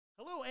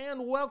Hello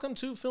and welcome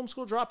to Film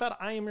School Dropout.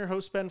 I am your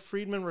host, Ben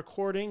Friedman,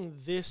 recording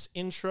this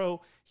intro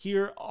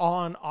here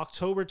on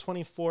October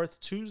 24th,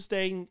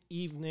 Tuesday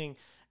evening.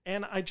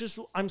 And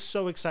I'm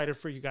so excited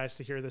for you guys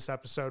to hear this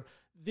episode.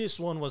 This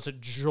one was a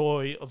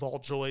joy of all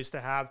joys to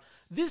have.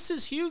 This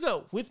is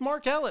Hugo with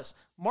Mark Ellis.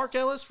 Mark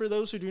Ellis, for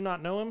those who do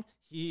not know him,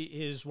 he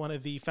is one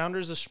of the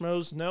founders of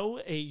Schmoes Know,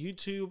 a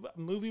YouTube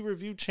movie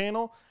review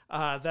channel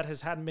that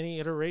has had many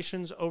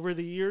iterations over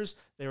the years.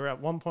 They were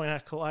at one point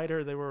at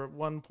Collider. They were at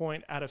one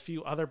point at a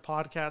few other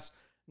podcast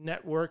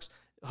networks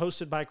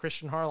hosted by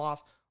Christian Harloff,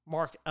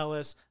 Mark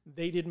Ellis.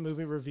 They did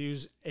movie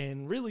reviews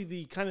in really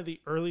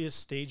the earliest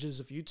stages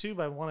of YouTube.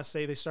 I want to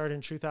say they started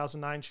in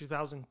 2009,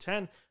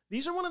 2010.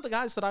 These are one of the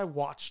guys that I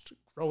watched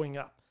growing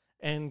up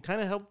and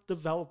kind of helped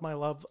develop my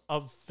love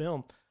of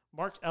film.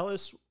 Mark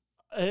Ellis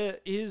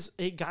is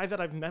a guy that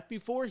I've met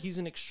before. He's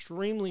an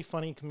extremely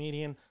funny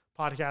comedian,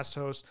 podcast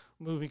host,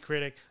 movie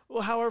critic.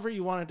 Well, however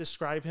you want to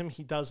describe him,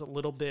 he does a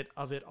little bit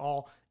of it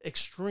all.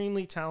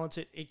 Extremely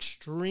talented,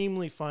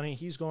 extremely funny.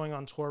 He's going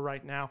on tour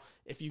right now.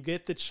 If you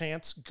get the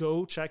chance,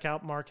 go check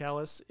out Mark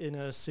Ellis in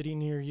a city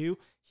near you.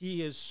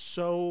 He is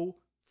so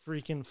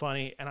freaking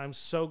funny, and I'm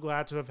so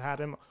glad to have had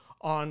him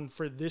on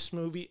for this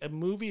movie, a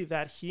movie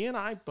that he and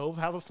I both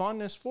have a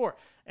fondness for,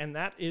 and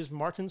that is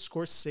Martin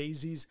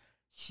Scorsese's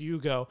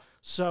Hugo.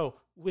 So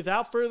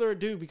without further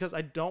ado, because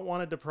I don't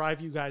want to deprive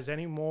you guys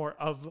anymore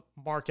of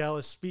Mark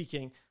Ellis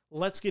speaking,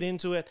 let's get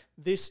into it.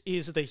 This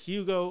is the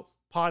Hugo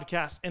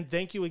podcast, and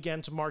thank you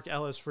again to Mark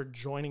Ellis for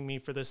joining me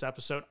for this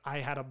episode. I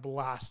had a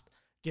blast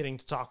getting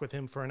to talk with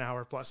him for an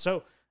hour plus.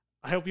 So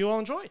I hope you all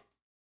enjoy.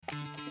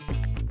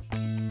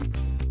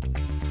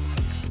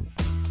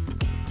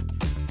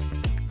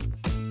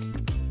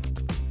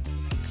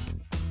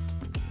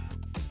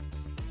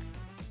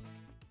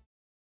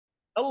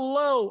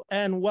 Hello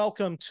and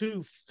welcome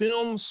to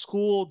Film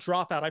School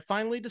Dropout. I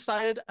finally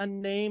decided a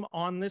name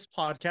on this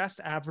podcast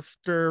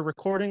after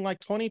recording like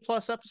 20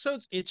 plus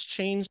episodes. It's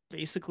changed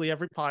basically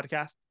every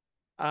podcast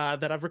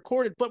that I've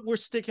recorded, but we're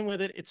sticking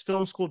with it. It's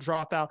Film School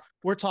Dropout.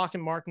 We're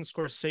talking Martin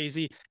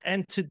Scorsese.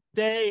 And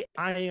today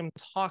I am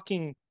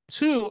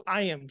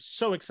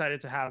so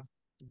excited to have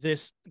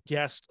this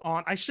guest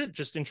on. I should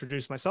just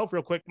introduce myself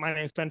real quick. My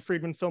name is Ben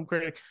Friedman, film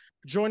critic.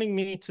 Joining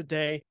me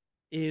today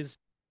is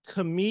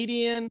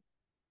comedian,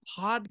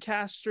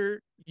 podcaster,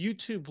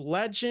 YouTube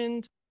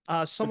legend,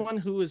 someone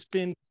who has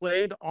been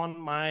played on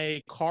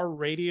my car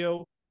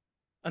radio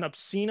an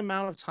obscene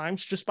amount of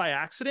times just by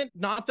accident.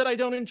 Not that I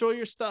don't enjoy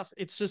your stuff.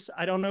 It's just,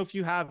 I don't know if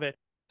you have it.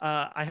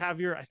 I have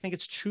I think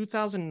it's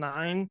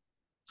 2009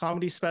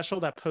 comedy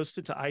special that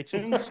posted to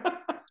iTunes.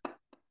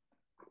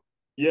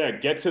 Yeah,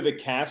 Get to the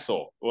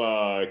Castle.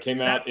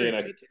 Came out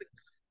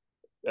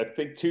I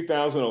think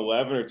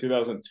 2011 or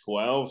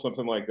 2012,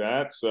 something like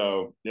that.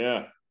 So,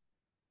 yeah.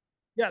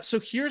 Yeah, so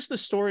here's the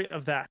story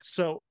of that.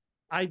 So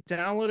I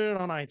downloaded it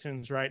on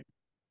iTunes, right?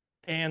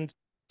 And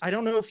I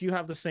don't know if you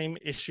have the same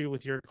issue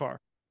with your car,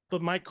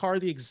 but my car,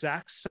 the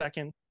exact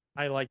second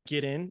I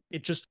get in,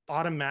 it just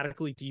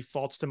automatically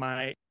defaults to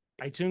my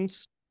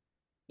iTunes,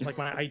 like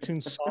my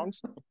iTunes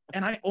songs.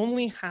 And I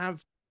only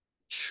have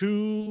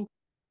two,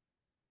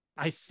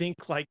 I think,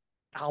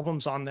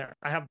 albums on there.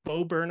 I have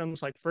Bo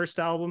Burnham's first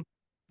album,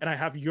 and I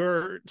have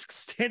your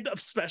stand-up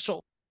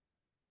special.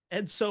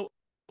 And so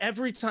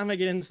every time I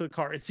get into the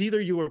car, it's either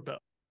you or Bo.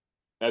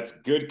 That's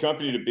good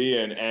company to be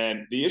in.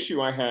 And the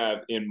issue I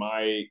have in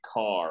my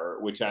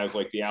car, which has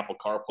the Apple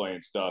CarPlay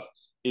and stuff,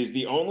 is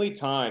the only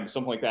time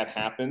something like that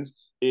happens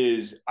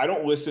is I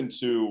don't listen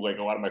to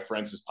a lot of my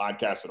friends'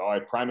 podcasts at all. I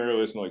primarily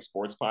listen to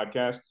sports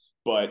podcasts.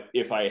 But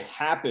if I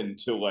happen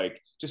to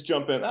just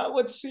jump in,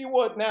 let's see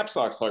what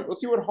Knapsack's talking. Let's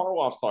see what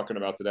Harloff's talking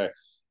about today.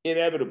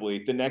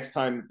 Inevitably, the next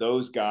time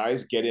those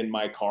guys get in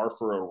my car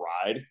for a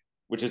ride,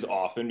 which is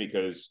often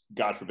because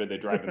God forbid they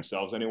drive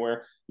themselves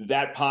anywhere,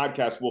 that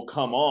podcast will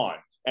come on.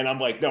 And I'm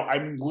like, no,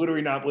 I'm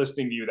literally not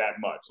listening to you that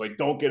much.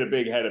 Don't get a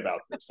big head about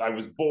this. I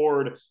was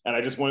bored and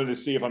I just wanted to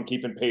see if I'm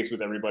keeping pace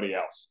with everybody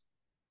else.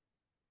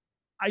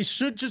 I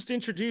should just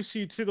introduce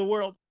you to the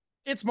world.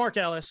 It's Mark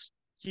Ellis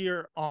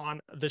here on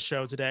the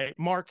show today.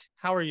 Mark,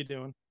 how are you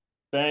doing?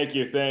 Thank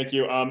you.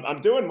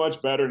 I'm doing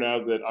much better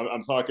now that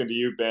I'm talking to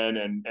you, Ben,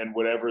 and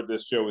whatever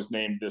this show is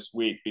named this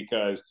week,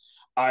 because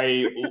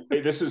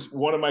this is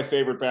one of my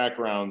favorite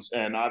backgrounds,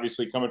 and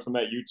obviously coming from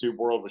that YouTube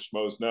world, which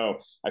Schmoes Know,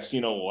 I've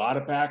seen a lot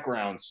of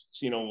backgrounds,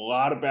 seen a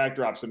lot of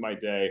backdrops in my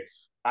day.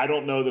 I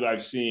don't know that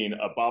I've seen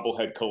a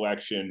bobblehead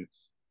collection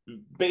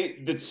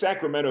the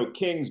Sacramento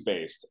Kings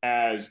based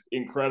as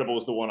incredible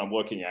as the one I'm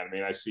looking at. I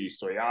mean, I see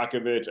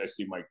Stojakovic, I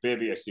see Mike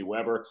Bibby, I see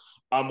Weber.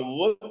 I'm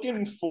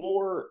looking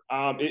for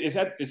is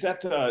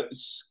that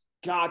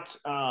Scott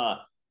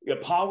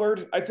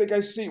Pollard? I think I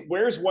see.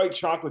 Where's White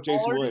Chocolate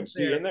Jason Pollard Williams? Is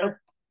he in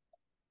there?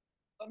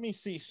 Let me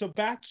see. So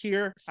back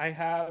here,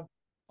 I'll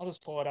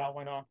just pull it out.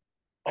 Why not?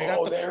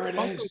 There it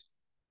is.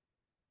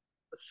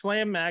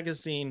 Slam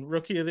Magazine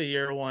Rookie of the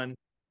Year one,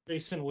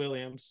 Jason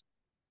Williams,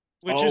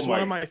 which is one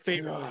of my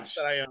favorites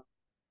that I own.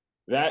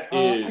 That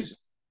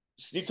is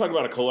you talk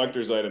about a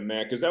collector's item,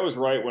 man, because that was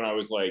right when I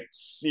was like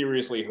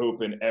seriously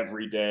hooping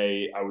every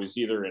day. I was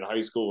either in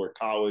high school or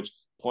college,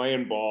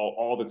 playing ball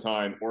all the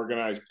time,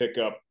 organized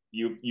pickup,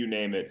 you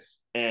name it.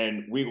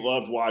 And we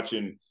loved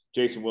watching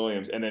Jason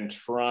Williams and then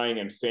trying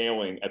and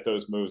failing at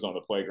those moves on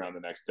the playground the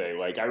next day.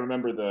 Like I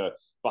remember the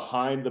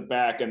behind the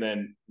back and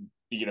then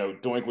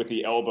doink with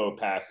the elbow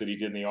pass that he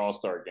did in the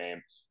All-Star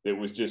game. That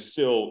was just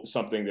still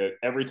something that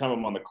every time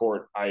I'm on the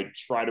court, I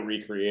try to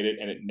recreate it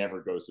and it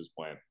never goes as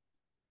planned.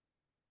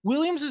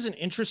 Williams is an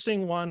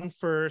interesting one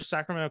for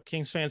Sacramento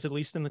Kings fans, at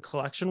least in the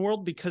collection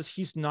world, because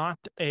he's not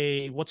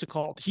what's it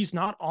called? He's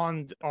not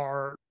on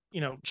our,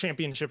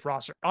 championship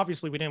roster.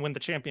 Obviously, we didn't win the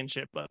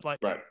championship, but like,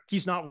 right.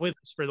 He's not with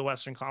us for the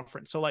Western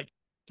Conference. So like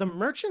the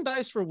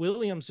merchandise for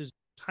Williams is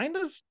kind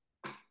of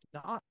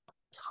not a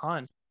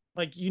ton.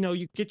 Like,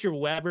 you get your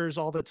Webbers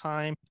all the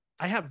time.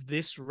 I have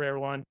this rare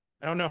one.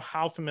 I don't know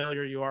how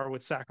familiar you are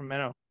with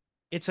Sacramento.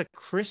 It's a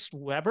Chris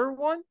Webber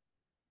one.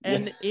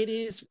 And it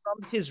is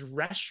from his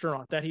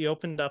restaurant that he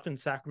opened up in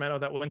Sacramento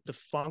that went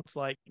defunct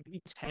like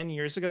maybe 10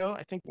 years ago.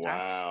 I think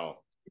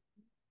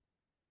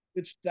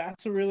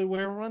that's a really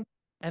rare one.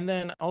 And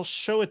then I'll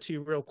show it to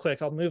you real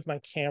quick. I'll move my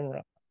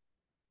camera.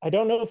 I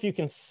don't know if you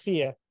can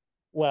see it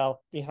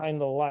well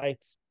behind the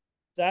lights.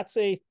 That's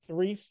a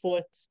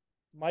 3-foot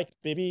Mike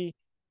Bibby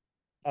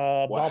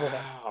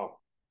bobblehead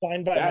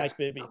signed by Mike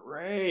Bibby.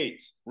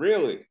 Great.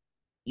 Really?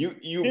 You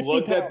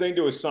lugged that thing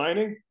to a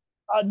signing?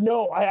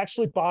 No, I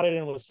actually bought it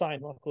and it was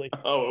signed, luckily.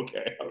 Oh,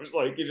 okay. I was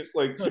like, you just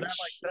like, so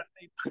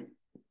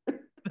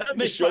that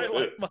makes my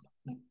life.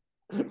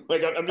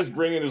 Like I'm just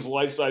bringing this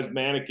life-size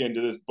mannequin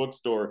to this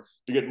bookstore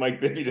to get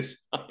Mike Bibby to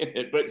sign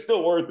it, but it's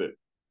still worth it.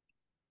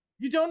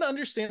 You don't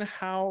understand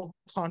how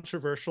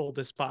controversial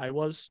this buy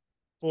was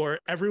for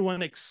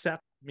everyone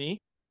except me.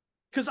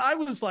 Because I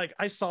was like,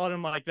 I saw it and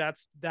I'm like,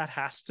 that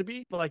has to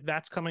be like,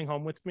 that's coming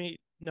home with me,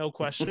 no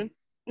question.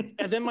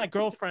 And then my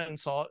girlfriend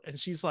saw it and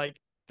she's like,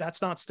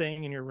 that's not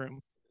staying in your room.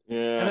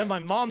 Yeah. And then my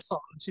mom saw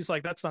it and she's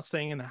like, that's not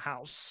staying in the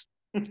house.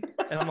 And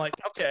I'm like,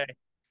 okay.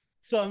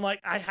 So I'm like,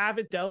 I have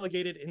it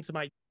delegated into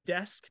my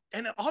desk.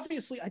 And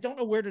obviously I don't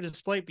know where to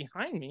display it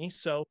behind me.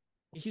 So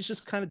he's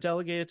just kind of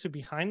delegated to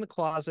behind the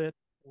closet,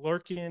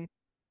 lurking,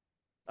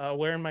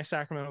 wearing my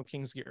Sacramento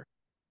Kings gear.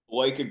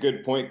 Like a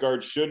good point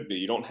guard should be.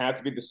 You don't have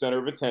to be the center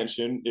of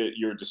attention.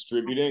 You're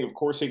distributing. Of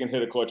course, he can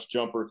hit a clutch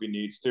jumper if he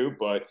needs to,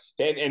 but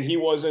and he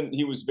wasn't.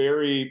 He was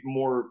very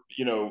more.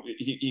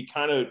 He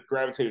kind of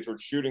gravitated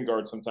towards shooting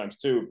guard sometimes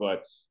too.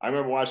 But I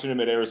remember watching him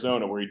at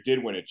Arizona where he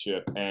did win a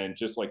chip, and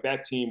just like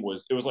that team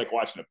was. It was like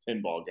watching a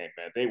pinball game,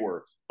 man. They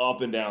were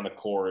up and down the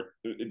court,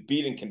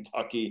 beating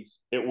Kentucky.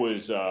 It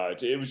was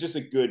just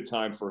a good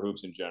time for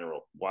hoops in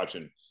general.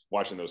 Watching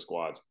those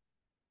squads.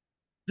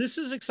 This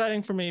is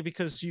exciting for me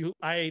because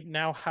I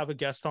now have a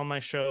guest on my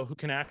show who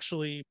can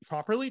actually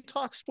properly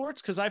talk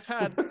sports. Because I've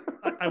had,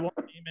 I won't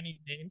name any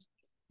names,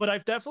 but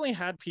I've definitely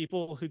had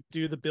people who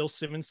do the Bill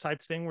Simmons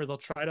type thing where they'll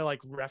try to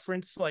like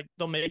reference, like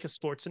they'll make a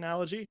sports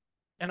analogy,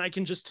 and I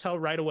can just tell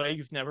right away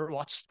you've never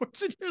watched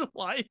sports in your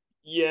life.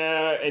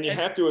 Yeah, and you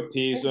have to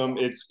appease them.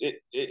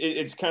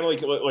 It's kind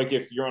of like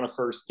if you're on a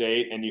first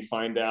date and you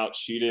find out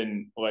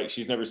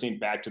she's never seen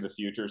Back to the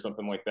Future or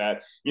something like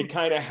that. You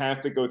kind of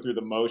have to go through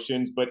the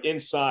motions, but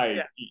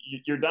inside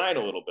you're dying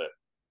a little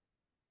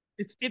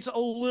bit. It's a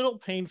little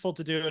painful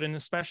to do it, and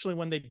especially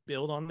when they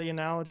build on the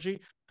analogy.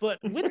 But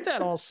with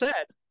that all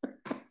said,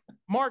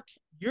 Mark,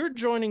 you're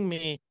joining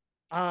me.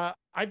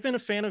 I've been a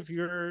fan of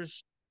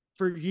yours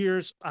for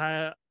years.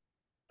 I'm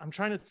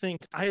trying to think.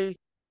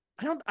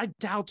 I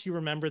doubt you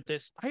remember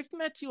this. I've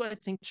met you, I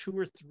think, 2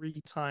 or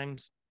 3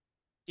 times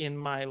in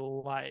my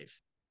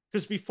life.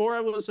 Because before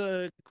I was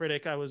a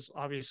critic, I was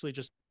obviously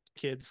just a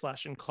kid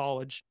 / in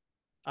college.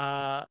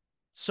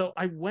 So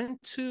I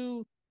went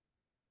to,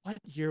 what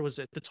year was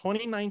it? The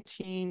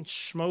 2019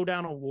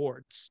 Schmodown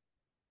Awards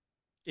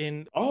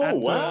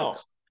Wow.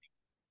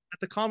 At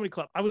the Comedy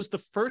Club. I was the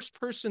first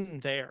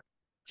person there,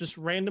 just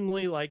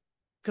randomly, like,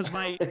 because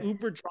my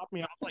Uber dropped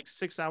me off like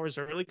 6 hours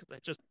early because I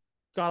just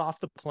got off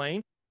the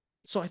plane.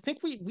 So I think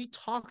we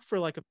talked for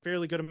like a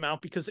fairly good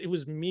amount because it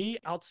was me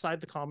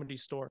outside the Comedy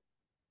Store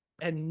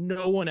and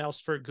no one else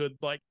for a good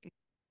like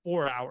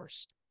 4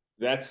 hours.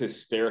 That's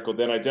hysterical.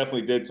 Then I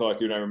definitely did talk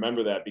to you, and I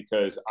remember that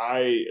because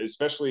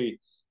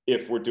especially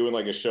if we're doing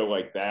like a show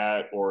like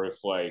that, or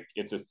if like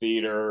it's a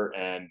theater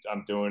and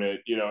I'm doing it,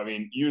 I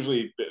mean,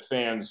 usually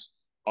fans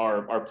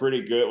are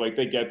pretty good. Like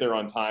they get there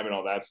on time and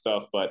all that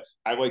stuff. But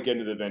I like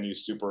getting to the venue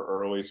super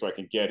early so I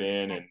can get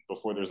in and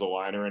before there's a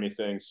line or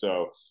anything.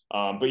 So,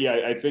 but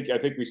yeah, I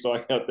think we saw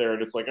you out there,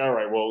 and it's like, all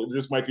right, well,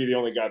 this might be the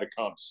only guy that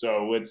comes.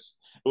 So let's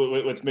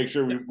make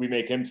sure we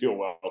make him feel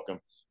welcome.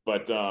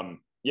 But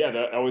yeah,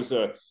 that was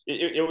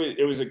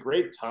it was a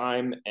great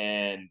time,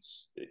 and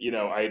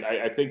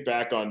I think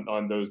back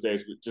on those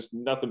days with just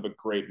nothing but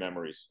great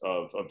memories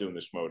of doing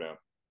the Schmodown.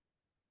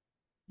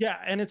 Yeah,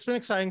 and it's been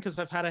exciting because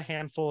I've had a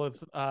handful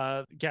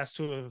of guests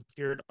who have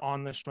appeared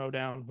on the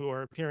Schmodown who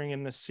are appearing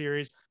in this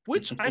series,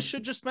 which I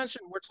should just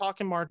mention, we're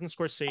talking Martin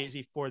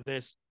Scorsese for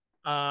this.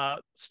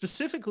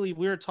 Specifically,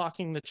 we're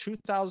talking the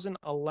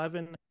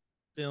 2011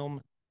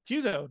 film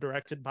Hugo,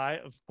 directed by,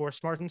 of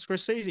course, Martin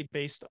Scorsese,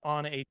 based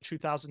on a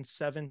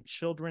 2007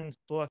 children's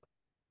book.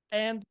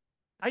 And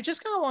I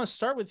just kind of want to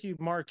start with you,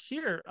 Mark,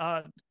 here.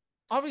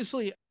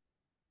 Obviously,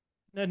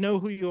 I know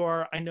who you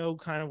are. I know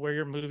kind of where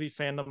your movie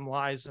fandom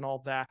lies and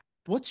all that.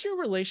 What's your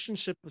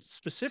relationship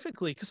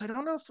specifically? Because I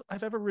don't know if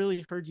I've ever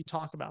really heard you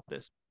talk about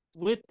this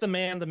with the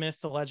man, the myth,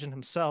 the legend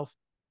himself,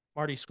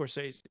 Marty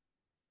Scorsese.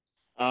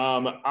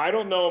 I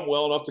don't know him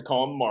well enough to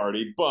call him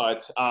Marty,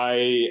 but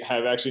I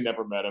have actually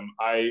never met him.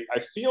 I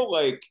feel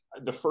like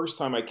the first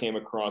time I came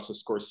across a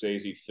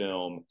Scorsese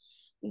film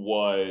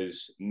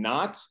was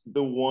not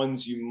the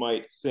ones you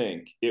might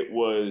think. It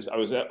was I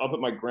was up at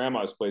my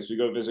grandma's place. We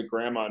go visit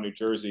grandma in New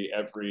Jersey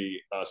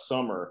every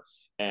summer,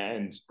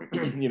 and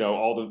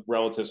all the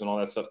relatives and all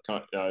that stuff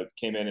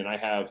came in, and I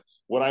have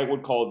what I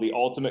would call the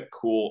ultimate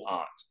cool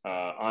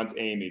aunt, Aunt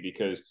Amy,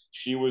 because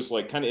she was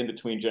like kind of in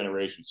between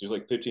generations. She was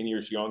like 15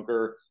 years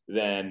younger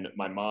than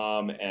my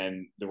mom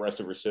and the rest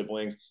of her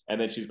siblings,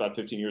 and then she's about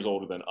 15 years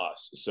older than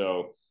us.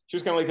 So she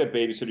was kind of like that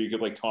babysitter you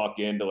could like talk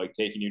into like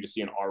taking you to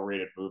see an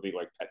R-rated movie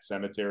like Pet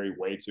Cemetery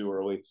way too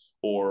early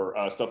or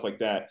stuff like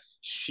that.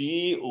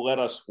 She let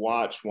us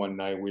watch one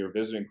night. We were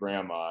visiting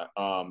grandma.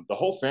 The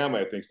whole family,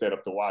 I think, stayed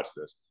up to watch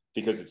this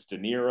because it's De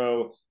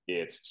Niro,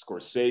 it's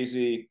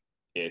Scorsese,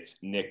 it's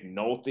Nick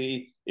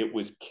Nolte. It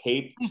was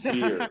Cape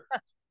Fear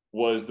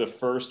was the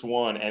first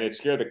one, and it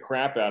scared the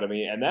crap out of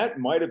me. And that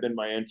might have been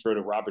my intro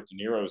to Robert De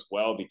Niro as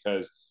well,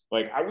 because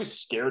like I was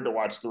scared to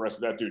watch the rest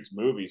of that dude's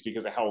movies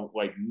because of how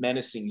like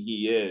menacing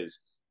he is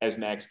as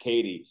Max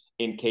Cady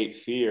in Cape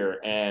Fear.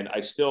 And I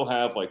still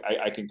have like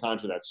I can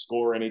conjure that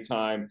score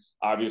anytime.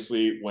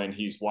 Obviously, when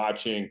he's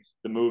watching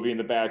the movie in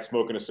the back,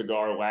 smoking a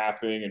cigar,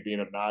 laughing and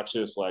being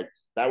obnoxious, like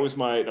that was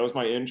my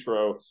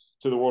intro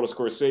to the world of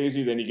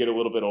Scorsese. Then you get a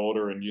little bit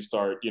older and you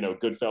start,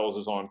 Goodfellas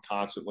is on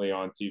constantly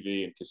on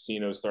TV and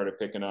Casino started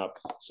picking up.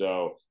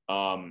 So,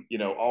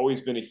 always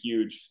been a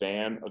huge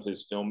fan of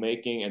his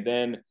filmmaking. And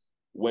then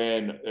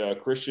when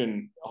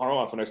Christian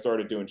Harloff and I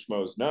started doing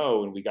Schmoes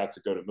Know and we got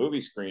to go to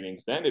movie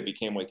screenings, then it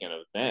became like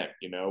an event.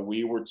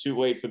 We were too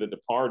late for The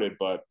Departed,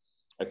 but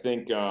I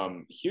think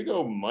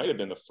Hugo might have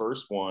been the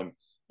first one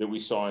that we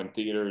saw in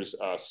theaters.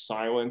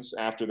 Silence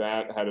after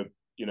that had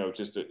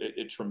just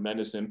a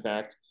tremendous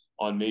impact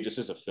on me just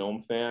as a film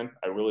fan.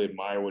 I really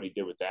admire what he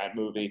did with that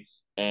movie.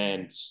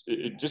 And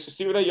just to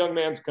see where that young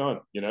man's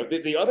gone.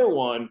 The other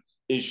one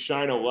is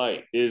Shine a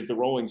Light, is the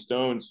Rolling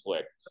Stones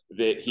flick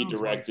that he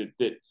directed.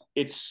 That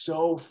it's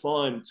so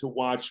fun to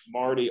watch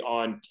Marty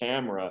on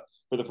camera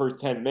for the first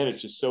 10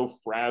 minutes, just so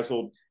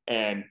frazzled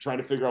and trying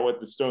to figure out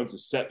what the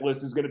Stones' set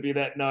list is going to be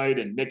that night.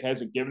 And Nick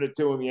hasn't given it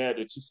to him yet.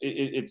 It's just,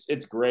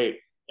 it's great.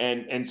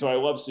 And so I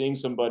love seeing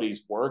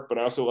somebody's work, but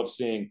I also love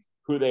seeing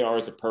who they are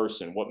as a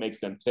person, what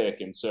makes them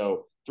tick. And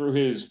so through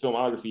his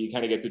filmography, you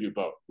kind of get to do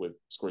both with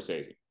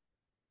Scorsese.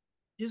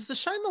 Is the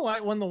Shine the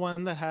Light one the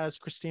one that has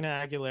Christina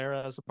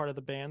Aguilera as a part of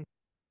the band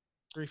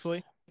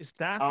briefly? Is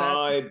that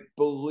I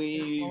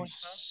believe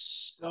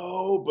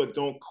so, but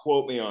don't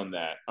quote me on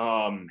that.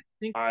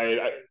 think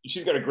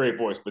She's got a great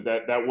voice, but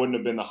that wouldn't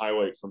have been the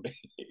highlight for me.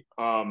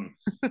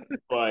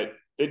 But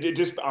it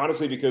just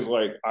honestly because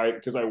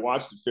I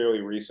watched it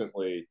fairly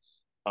recently,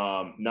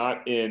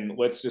 not in,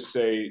 let's just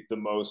say, the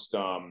most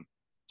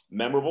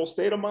memorable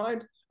state of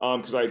mind,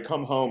 because I had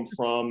come home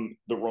from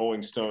the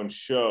Rolling Stones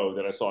show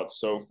that I saw at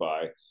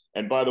SoFi.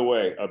 And by the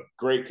way, a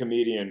great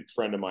comedian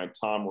friend of mine,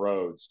 Tom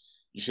Rhodes,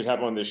 you should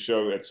have on this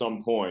show at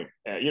some point.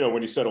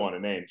 When you settle on a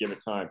name, give it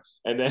time.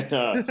 And then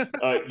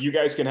you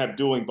guys can have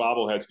dueling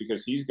bobbleheads,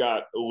 because he's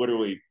got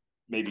literally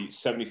maybe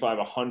 75,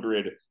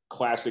 100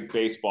 classic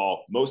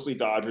baseball, mostly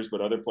Dodgers,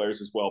 but other players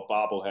as well,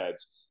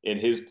 bobbleheads in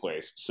his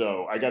place.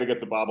 So I got to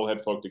get the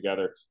bobblehead folk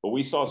together. But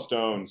we saw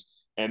Stones,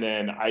 and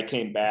then I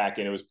came back,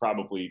 and it was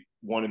probably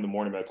 1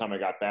 a.m. by the time I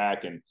got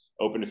back, and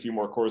opened a few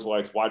more Coors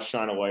Lights, watched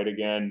Shine a Light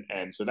again.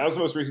 And so that was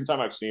the most recent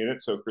time I've seen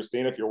it. So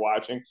Christina, if you're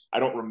watching,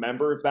 I don't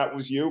remember if that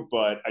was you,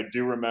 but I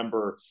do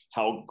remember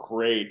how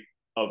great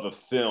of a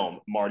film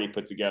Marty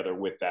put together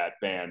with that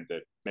band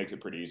that makes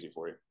it pretty easy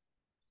for you.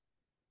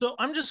 so.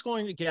 I'm just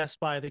going to guess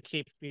by the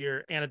Cape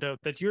Fear anecdote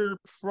that you're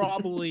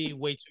probably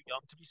way too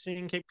young to be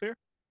seeing Cape Fear.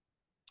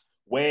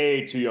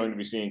 Way too young to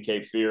be seeing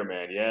Cape Fear,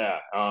 man. Yeah.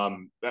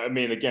 I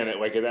mean, again,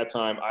 like at that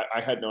time,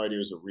 I had no idea it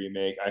was a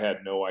remake. I had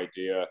no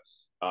idea.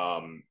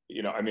 I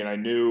mean, I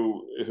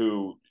knew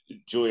who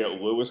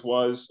Juliette Lewis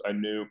was. I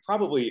knew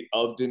probably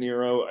of De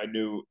Niro. I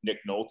knew Nick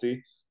Nolte,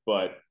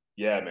 but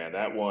yeah, man,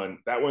 that one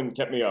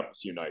kept me up a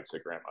few nights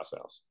at grandma's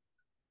house.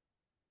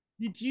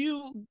 Did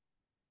you,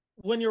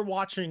 when you're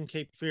watching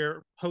Cape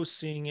Fear, post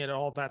seeing it,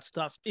 all that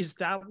stuff, is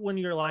that when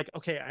you're like,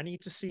 okay, I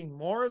need to see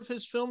more of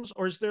his films?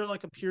 Or is there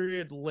like a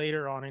period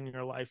later on in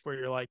your life where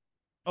you're like,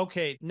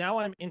 okay, now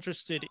I'm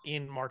interested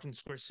in Martin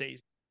Scorsese?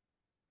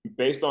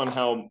 Based on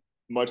how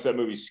much that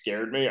movie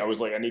scared me, I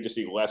was like, I need to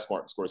see less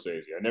Martin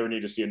Scorsese. I never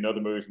need to see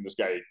another movie from this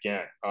guy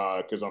again,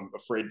 because I'm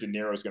afraid De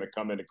Niro is going to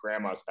come into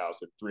grandma's house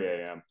at 3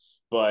 a.m.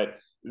 But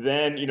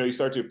then you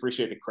start to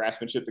appreciate the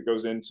craftsmanship that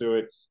goes into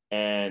it.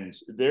 And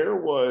there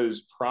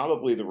was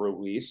probably the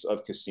release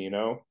of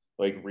Casino,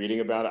 like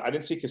reading about it. I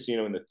didn't see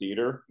Casino in the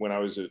theater when I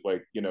was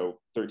like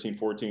 13,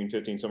 14,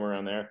 15, somewhere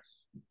around there,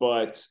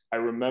 but I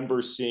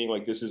remember seeing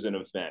like this is an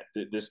event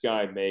that this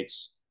guy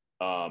makes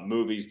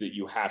movies that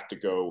you have to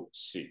go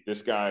see.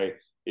 This guy,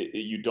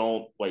 you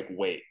don't like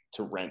wait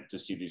to rent to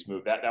see these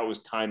movies. That was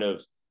kind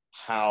of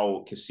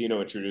how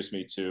Casino introduced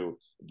me to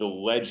the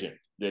legend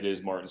that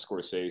is Martin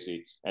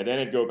Scorsese. And then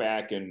I'd go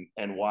back and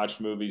watch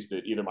movies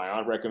that either my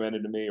aunt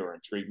recommended to me or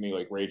intrigued me,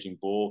 like Raging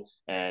Bull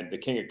and The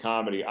King of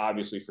Comedy,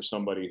 obviously for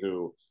somebody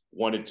who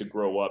wanted to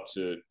grow up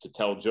to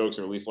tell jokes,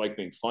 or at least like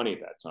being funny at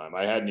that time.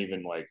 I hadn't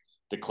even like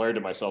declared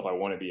to myself I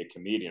want to be a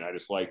comedian. I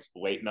just liked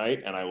late night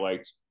and I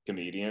liked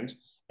comedians.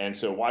 And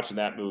so watching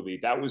that movie,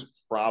 that was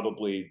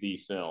probably the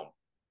film,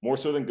 more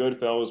so than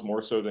Goodfellas,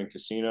 more so than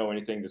Casino,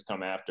 anything that's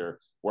come after,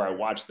 where I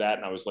watched that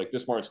and I was like,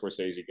 this Martin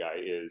Scorsese guy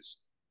is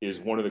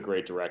one of the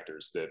great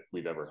directors that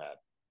we've ever had.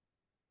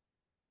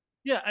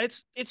 Yeah,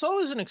 it's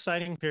always an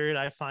exciting period,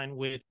 I find,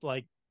 with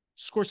like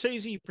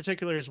Scorsese in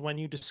particular, is when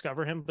you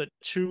discover him, but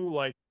two,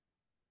 like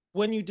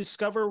when you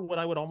discover what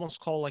I would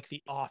almost call like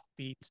the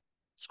offbeat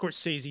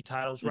Scorsese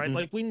titles, right? Mm-hmm.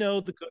 Like we know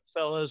the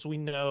Goodfellas, we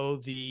know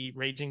the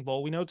Raging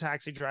Bull, we know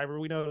Taxi Driver,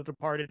 we know The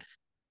Departed.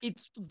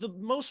 It's the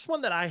most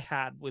fun that I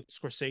had with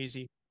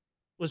Scorsese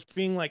was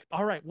being like,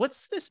 all right,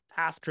 what's this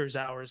After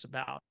Hours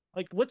about?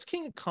 Like, what's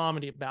King of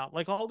Comedy about?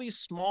 Like all these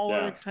smaller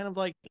Yeah. kind of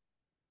like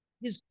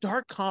his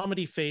dark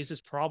comedy phase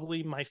is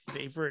probably my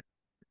favorite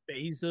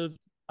phase of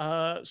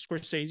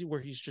Scorsese, where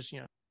he's just,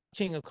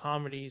 king of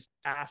comedies,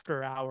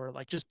 After Hour,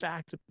 like just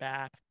back to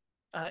back.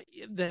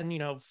 Then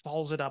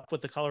follows it up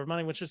with The Color of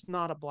Money, which is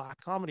not a black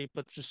comedy,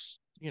 but just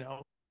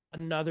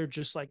another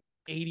just like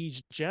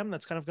 80s gem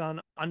that's kind of gone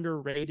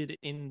underrated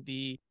in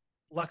the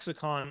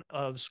lexicon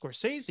of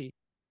Scorsese.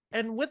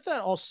 And with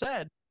that all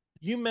said,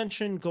 you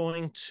mentioned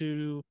going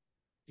to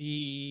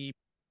the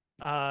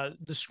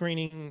the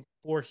screening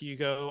for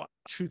Hugo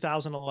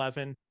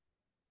 2011.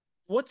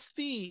 What's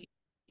the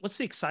what's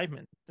the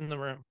excitement in the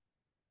room?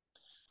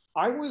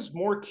 I was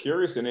more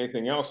curious than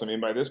anything else. I mean,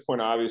 by this point,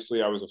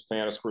 obviously, I was a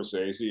fan of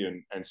Scorsese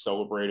and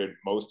celebrated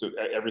most of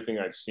everything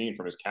I'd seen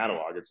from his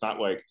catalog. It's not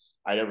like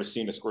I'd ever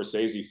seen a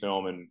Scorsese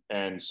film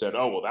and said,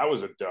 "Oh, well, that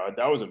was a dud,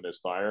 that was a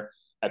misfire"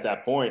 at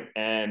that point.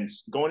 And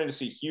going in to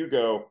see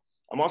Hugo,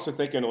 I'm also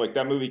thinking like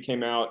that movie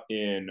came out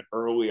in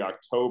early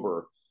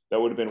October. That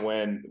would have been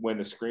when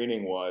the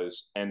screening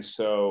was, and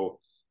so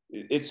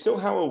it's still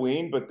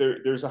Halloween, but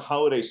there's a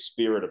holiday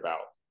spirit about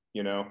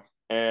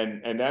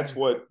and that's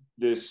what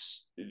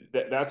that's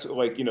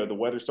like the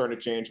weather's starting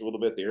to change a little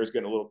bit, the air's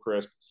getting a little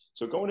crisp,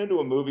 so going into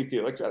a movie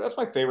theater, like that's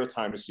my favorite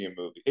time to see a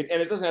movie. And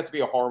it doesn't have to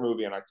be a horror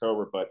movie in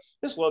October, but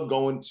I just love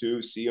going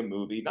to see a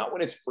movie, not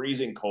when it's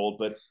freezing cold,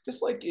 but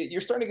just like you're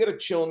starting to get a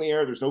chill in the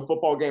air, there's no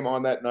football game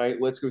on that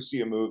night, let's go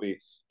see a movie.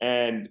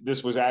 And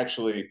this was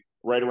actually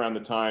right around the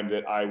time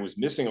that I was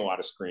missing a lot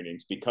of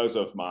screenings because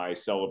of my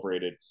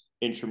celebrated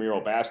intramural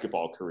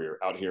basketball career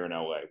out here in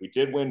LA. We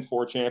did win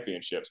 4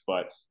 championships,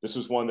 but this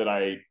was one that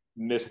I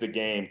missed the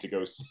game to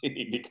go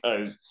see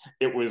because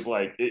it was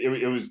like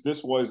it was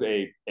this was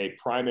a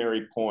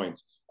primary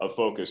point of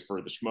focus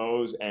for the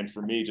schmoes and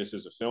for me just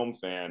as a film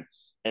fan.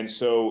 And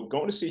so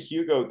going to see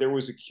Hugo, there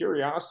was a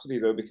curiosity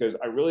though, because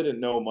I really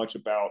didn't know much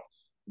about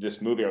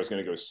this movie I was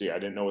going to go see. I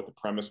didn't know what the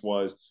premise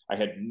was. I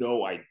had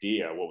no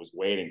idea what was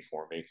waiting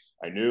for me.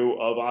 I knew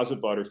of Ozzy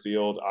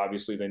Butterfield.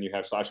 Obviously, then you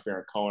have Sacha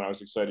Baron Cohen. I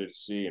was excited to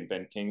see, and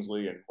Ben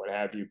Kingsley and what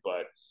have you.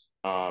 But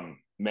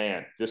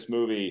man, this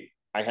movie,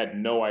 I had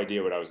no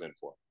idea what I was in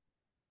for.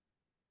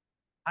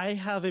 I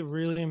have a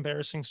really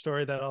embarrassing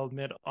story that I'll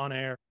admit on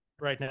air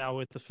right now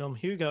with the film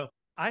Hugo.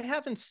 I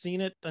haven't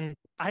seen it, and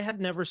I had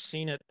never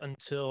seen it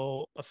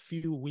until a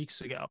few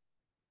weeks ago.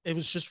 It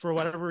was just for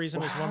whatever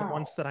reason, it was one of the Wow.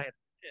 ones that I had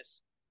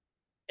missed.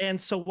 And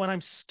so when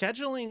I'm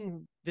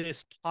scheduling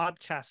this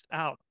podcast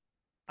out,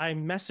 I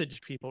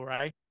message people,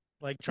 right?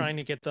 Like trying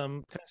to get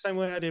them kind of same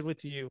way I did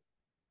with you.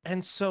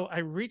 And so I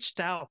reached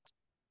out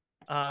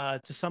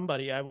to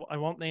somebody. I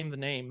won't name the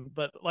name,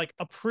 but like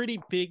a pretty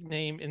big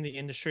name in the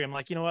industry. I'm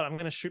like, you know what? I'm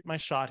gonna shoot my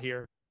shot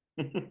here.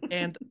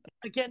 And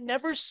again,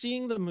 never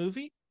seeing the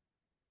movie,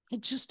 I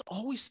just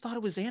always thought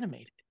it was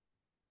animated.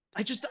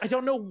 I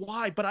don't know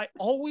why, but I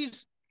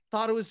always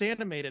thought it was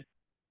animated.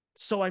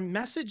 So I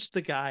messaged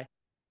the guy,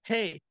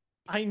 hey,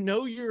 I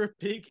know you're a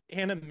big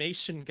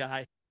animation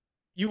guy.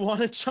 You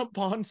want to jump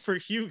on for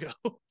Hugo?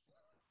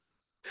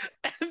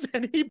 And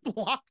then he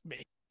blocked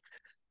me.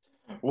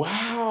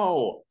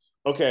 Wow.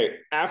 Okay,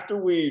 after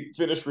we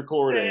finish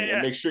recording, and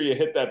Yeah. make sure you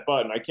hit that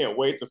button. I can't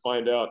wait to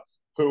find out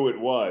who it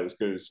was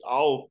because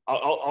I'll You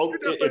know,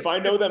 if I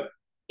know them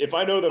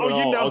oh, at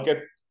you all,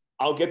 know,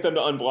 I'll get them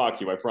to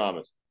unblock you. I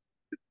promise.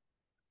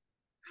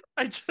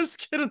 I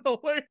just get an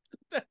alert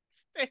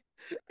and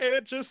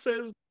it just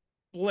says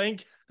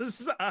blank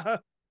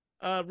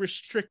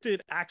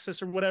restricted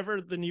access or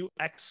whatever the new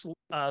X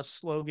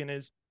slogan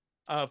is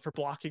for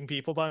blocking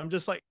people. But I'm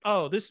just like,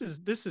 oh, this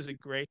isn't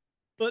great.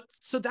 But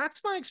so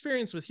that's my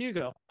experience with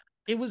Hugo.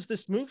 it was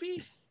this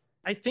movie.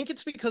 I think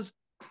it's because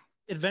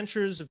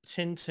Adventures of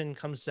Tintin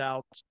comes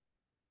out,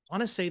 I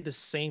want to say the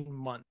same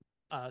month,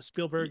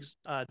 Spielberg's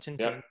Yep.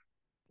 Tintin.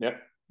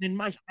 Yep. In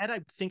my head, I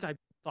think I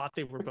thought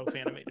they were both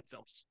animated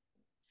films.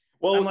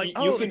 I'm Well, like, you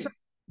oh, it's can.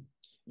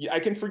 Yeah, I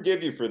can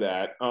forgive you for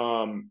that,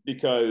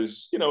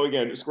 because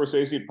again,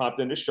 Scorsese popped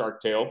into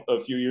Shark Tale a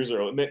few years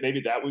earlier.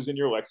 Maybe that was in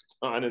your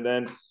lexicon, and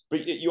then,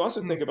 but you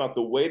also mm, think about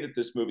the way that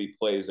this movie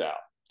plays out,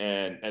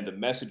 and the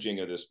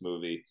messaging of this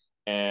movie,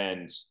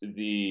 and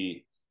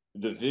the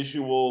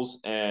visuals,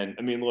 and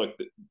I mean, look,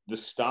 the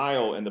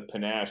style and the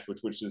panache with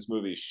which this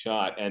movie is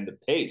shot, and the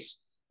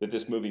pace that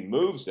this movie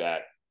moves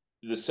at,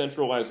 the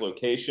centralized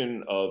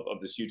location of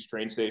this huge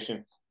train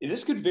station.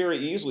 This could very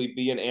easily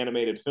be an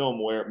animated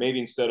film where maybe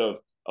instead of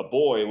a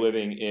boy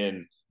living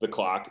in the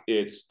clock,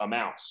 it's a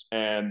mouse,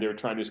 and they're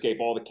trying to escape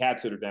all the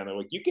cats that are down there.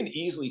 Like, you can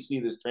easily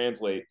see this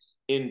translate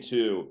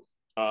into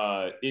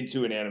an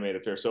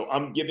animated fair. So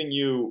I'm giving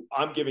you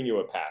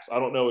a pass. I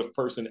don't know if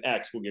person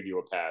X will give you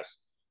a pass,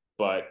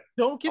 but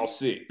don't give I'll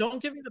see.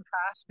 don't give me the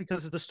pass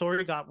because the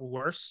story got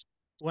worse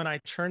when I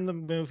turned the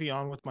movie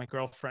on with my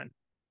girlfriend,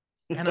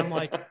 and I'm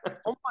like,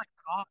 oh my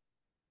god,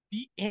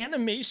 the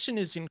animation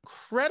is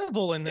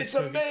incredible in It's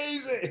this movie.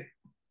 amazing.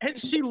 And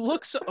she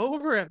looks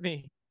over at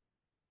me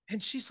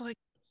and she's like,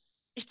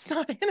 it's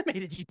not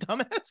animated, you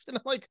dumbass. And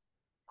I'm like,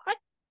 what?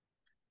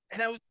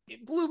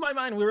 It blew my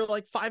mind. We were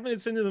like 5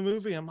 minutes into the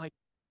movie. I'm like,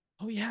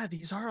 oh yeah,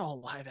 these are all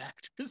live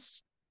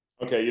actors.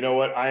 Okay, you know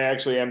what? I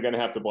actually am going to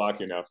have to block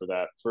you now for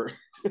that. For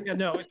Yeah,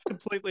 no, it's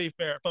completely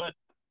fair. But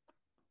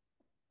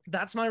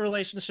that's my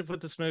relationship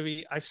with this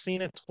movie. I've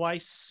seen it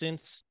twice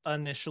since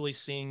initially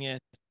seeing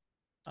it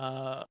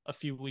a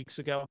few weeks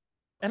ago.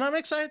 And I'm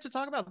excited to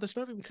talk about this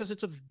movie because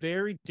it's a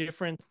very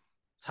different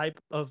type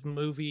of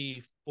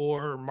movie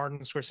for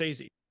Martin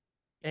Scorsese.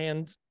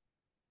 And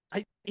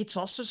it's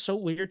also so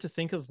weird to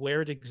think of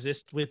where it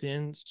exists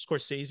within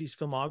Scorsese's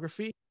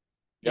filmography.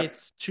 yep.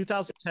 It's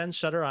 2010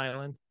 Shutter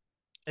Island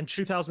and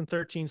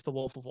 2013's The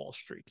Wolf of Wall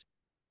Street.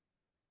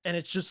 And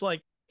it's just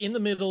like in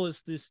the middle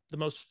is this the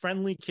most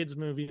friendly kids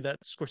movie that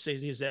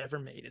Scorsese has ever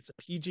made. It's a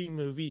PG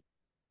movie,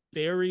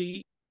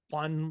 very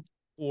fun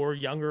for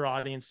younger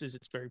audiences.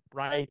 It's very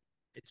bright.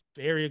 It's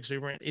very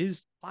exuberant. It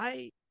is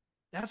by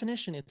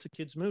definition, it's a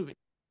kids movie,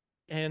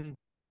 and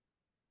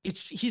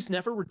he's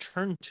never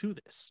returned to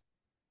this.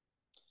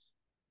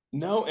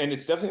 No, and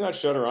it's definitely not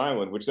Shutter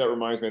Island, which that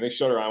reminds me. I think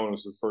Shutter Island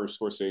was the first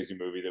Scorsese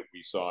movie that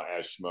we saw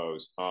as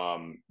schmoes,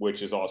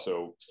 which is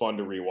also fun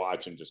to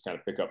rewatch and just kind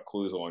of pick up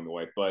clues along the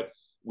way. But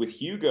with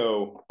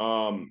Hugo,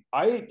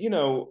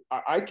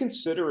 I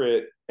consider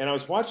it, and I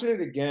was watching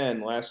it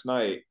again last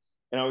night,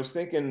 and I was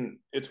thinking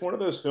it's one of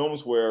those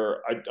films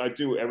where I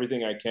do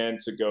everything I can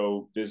to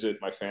go visit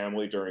my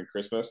family during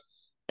Christmas.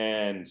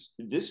 And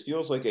this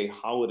feels like a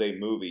holiday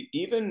movie,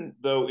 even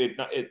though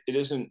it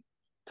isn't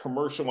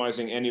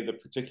commercializing any of the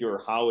particular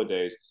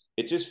holidays.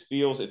 It just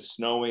feels it's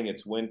snowing,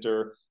 it's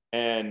winter,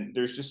 and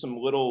there's just some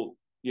little,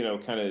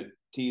 kind of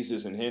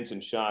teases and hints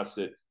and shots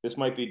that this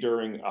might be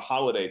during a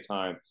holiday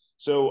time.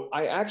 So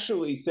I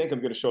actually think I'm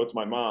going to show it to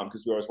my mom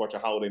because we always watch a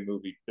holiday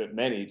movie,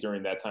 many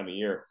during that time of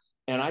year.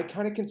 And I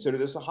kind of consider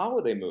this a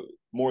holiday movie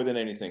more than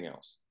anything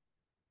else.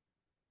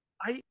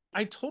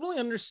 I totally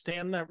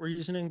understand that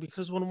reasoning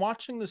because when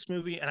watching this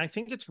movie, and I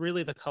think it's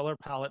really the color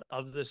palette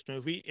of this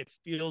movie, it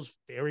feels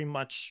very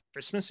much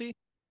Christmassy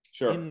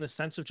Sure. in the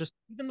sense of just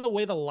even the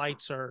way the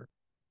lights are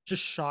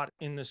just shot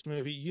in this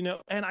movie,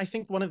 and I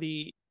think one of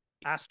the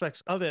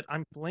aspects of it,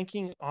 I'm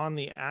blanking on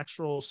the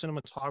actual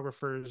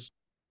cinematographer's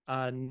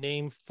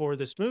name for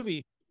this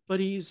movie,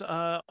 but he's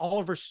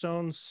Oliver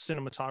Stone's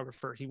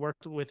cinematographer. He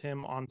worked with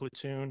him on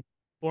Platoon,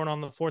 Born on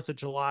the 4th of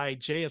July,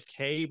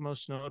 JFK,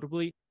 most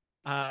notably,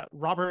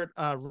 Robert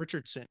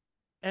Richardson.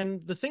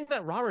 And the thing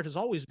that Robert has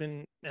always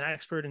been an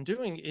expert in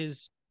doing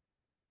is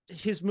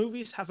his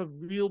movies have a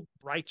real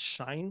bright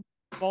shine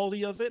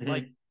quality of it.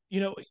 Like,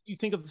 Mm-hmm. you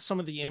think of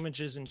some of the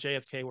images in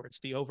JFK where it's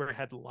the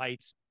overhead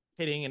lights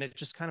hitting and it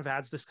just kind of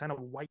adds this kind of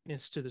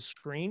whiteness to the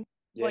screen.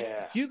 Like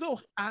Yeah. Hugo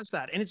has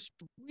that, and it's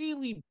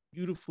really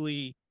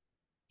beautifully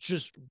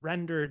just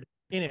rendered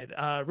in it.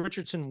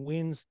 Richardson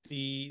wins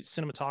the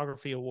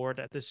cinematography award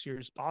at this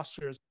year's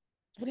Oscars,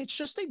 and it's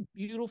just a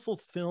beautiful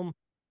film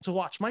to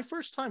watch. My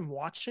first time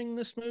watching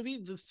this movie,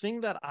 the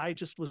thing that I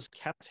just was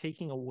kept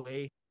taking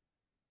away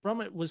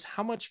from it was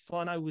how much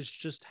fun I was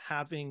just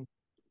having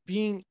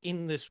being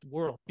in this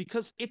world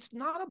because it's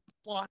not a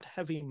plot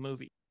heavy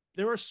movie.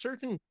 There are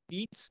certain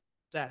beats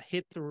that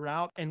hit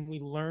throughout and we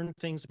learn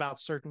things about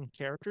certain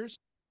characters,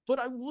 but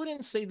I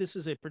wouldn't say this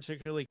is a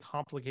particularly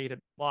complicated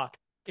plot.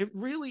 It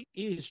really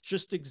is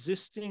just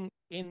existing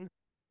in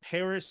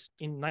Paris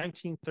in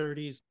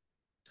 1930s,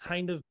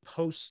 kind of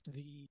post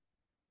the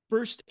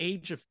first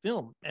age of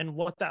film and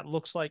what that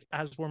looks like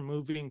as we're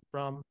moving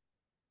from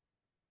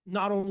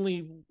not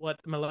only what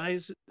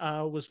Malaise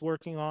was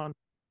working on,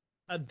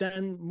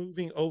 then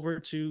moving over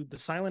to the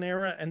silent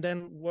era, and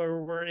then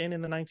where we're in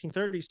the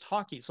 1930s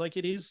talkies. Like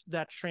it is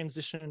that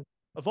transition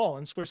of all.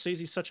 And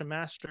Scorsese's such a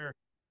master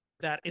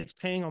that it's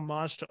paying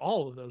homage to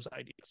all of those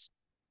ideas.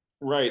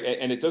 Right.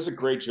 And it does a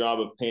great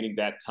job of painting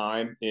that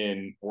time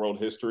in world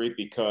history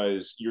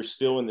because you're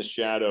still in the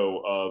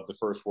shadow of the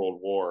First World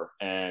War.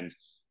 And,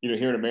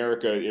 here in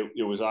America,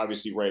 it was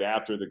obviously right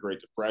after the Great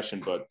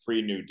Depression, but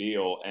pre New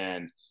Deal.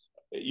 And,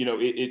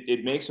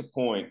 it makes a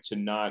point to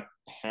not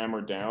hammer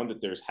down that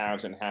there's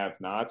haves and have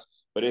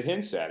nots, but it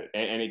hints at it.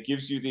 And it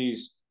gives you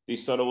these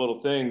subtle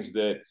little things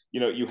that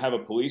you have a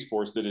police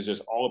force that is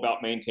just all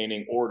about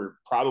maintaining order,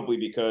 probably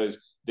because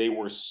they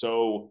were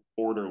so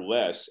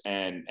orderless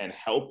and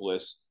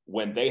helpless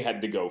when they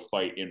had to go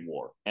fight in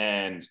war.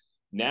 And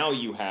now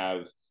you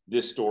have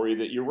this story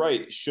that, you're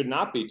right, should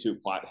not be too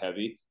plot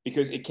heavy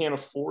because it can't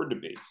afford to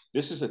be.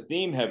 This is a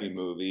theme heavy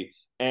movie.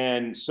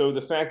 And so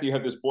the fact that you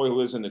have this boy who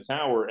lives in the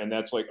tower, and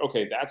that's like,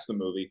 okay, that's the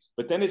movie,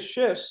 but then it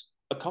shifts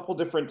a couple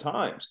different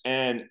times.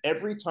 And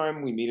every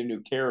time we meet a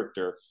new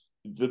character,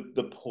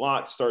 the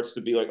plot starts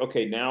to be like,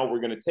 okay, now we're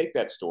going to take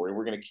that story,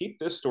 we're going to keep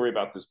this story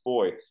about this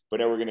boy,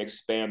 but now we're going to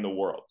expand the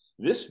world.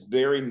 This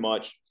very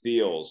much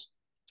feels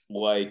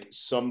like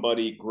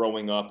somebody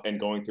growing up and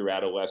going through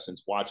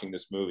adolescence watching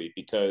this movie,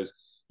 because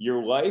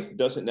your life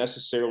doesn't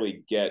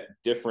necessarily get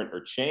different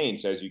or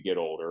changed as you get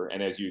older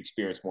and as you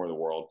experience more of the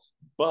world,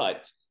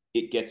 but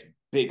it gets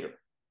bigger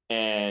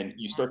and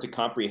you start to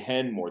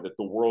comprehend more that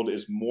the world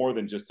is more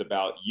than just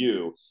about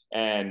you.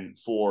 And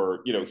for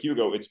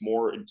Hugo, it's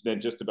more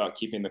than just about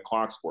keeping the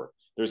clocks work.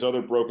 There's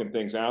other broken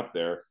things out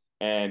there,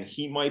 and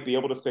he might be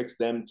able to fix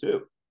them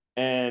too.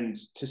 And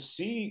to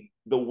see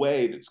the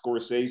way that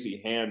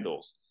Scorsese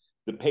handles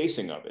the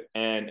pacing of it,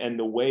 and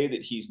the way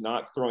that he's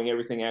not throwing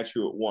everything at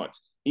you at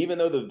once, even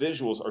though the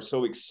visuals are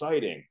so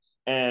exciting.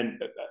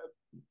 And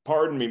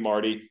pardon me,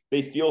 Marty,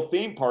 they feel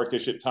theme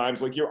parkish at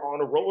times, like you're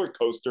on a roller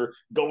coaster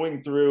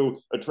going through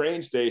a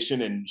train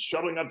station and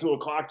shuttling up to a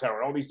clock tower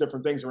and all these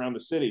different things around the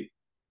city.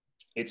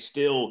 It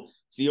still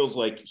feels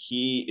like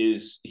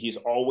he's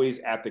always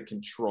at the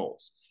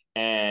controls.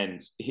 And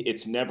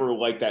it's never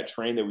like that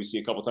train that we see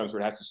a couple times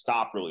where it has to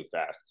stop really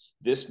fast.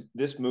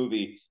 This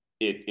movie,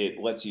 it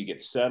lets you get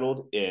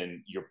settled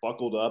and you're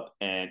buckled up,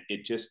 and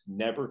it just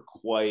never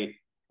quite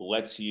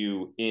lets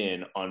you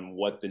in on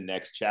what the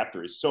next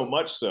chapter is. So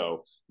much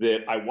so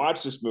that I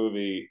watched this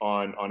movie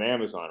on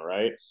Amazon,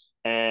 right?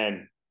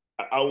 And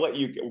I'll let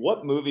you.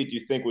 What movie do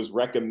you think was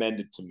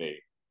recommended to me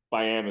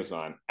by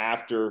Amazon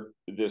after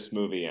this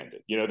movie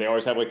ended? They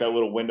always have like that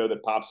little window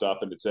that pops up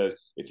and it says,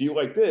 if you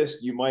like this,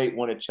 you might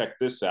want to check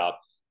this out.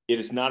 It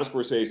is not a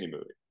Scorsese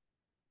movie.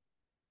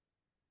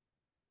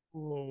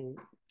 Oh,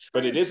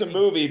 but it is a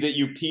movie that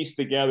you piece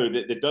together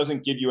that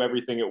doesn't give you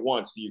everything at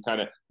once. You kind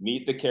of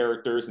meet the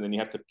characters and then you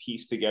have to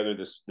piece together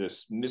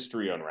this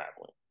mystery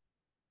unraveling.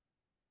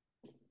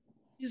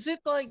 Is it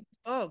like,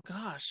 oh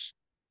gosh,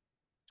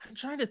 I'm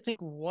trying to think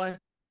what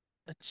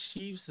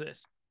achieves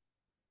this.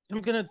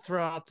 I'm gonna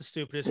throw out the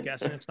stupidest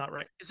guess, and it's not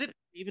right. Is it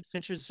David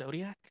Fincher's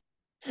Zodiac?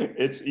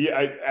 It's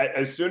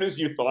as soon as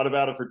you thought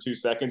about it for 2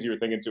 seconds, you were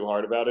thinking too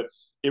hard about it.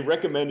 It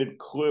recommended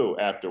Clue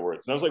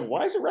afterwards, and I was like,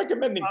 "Why is it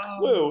recommending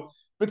Clue?"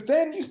 But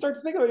then you start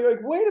to think about it, you're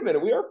like, "Wait a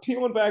minute, we are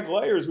peeling back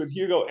layers with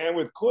Hugo and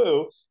with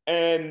Clue."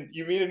 And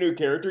you meet a new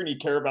character and you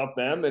care about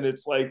them, and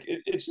it's like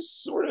it's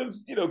just sort of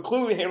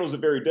Clue handles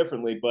it very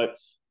differently. But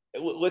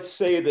let's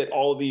say that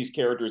all of these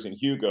characters in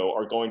Hugo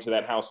are going to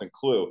that house in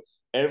Clue.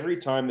 Every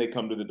time they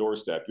come to the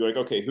doorstep, you're like,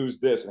 "Okay,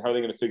 who's this, and how are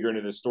they going to figure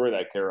into this story that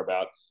I care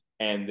about?"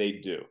 And they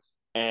do.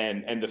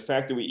 And the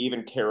fact that we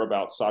even care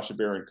about Sacha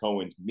Baron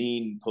Cohen's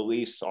mean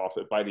police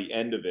officer by the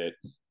end of it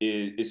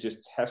is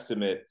just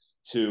testament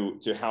to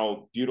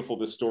how beautiful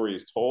this story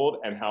is told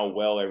and how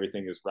well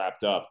everything is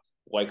wrapped up,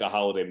 like a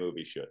holiday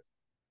movie should.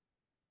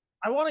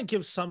 I want to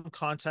give some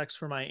context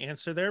for my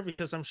answer there,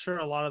 because I'm sure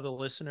a lot of the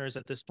listeners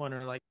at this point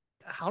are like,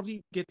 how do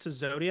you get to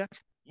Zodiac?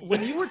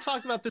 When you were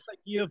talking about this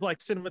idea of like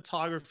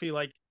cinematography,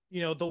 like,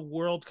 the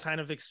world kind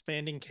of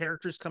expanding,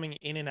 characters coming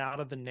in and out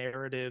of the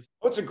narrative.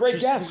 Oh, it's a great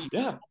guess.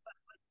 Yeah.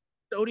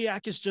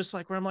 Zodiac is just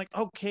like where I'm like,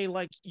 okay,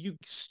 like you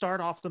start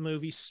off the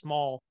movie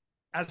small,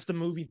 as the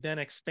movie then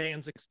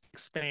expands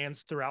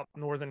throughout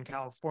Northern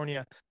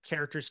California,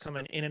 characters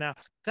coming in and out.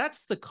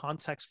 That's the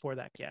context for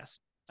that guess.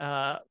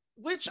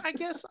 Which I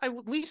guess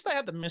at least I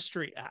had the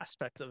mystery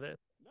aspect of it.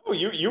 No,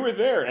 you were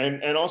there,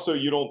 and also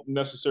you don't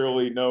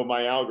necessarily know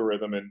my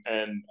algorithm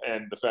and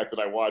the fact that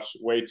I watch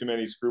way too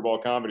many screwball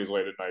comedies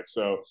late at night.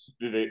 So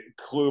the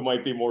Clue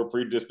might be more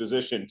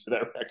predisposition to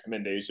that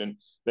recommendation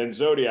than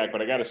Zodiac.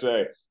 But I got to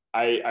say,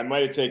 I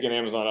might have taken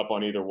Amazon up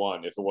on either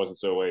one if it wasn't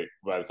so late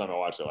by the time I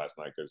watched it last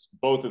night, because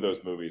both of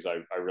those movies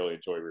I really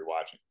enjoy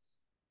rewatching.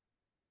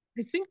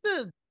 I think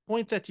the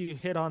point that you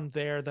hit on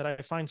there that I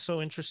find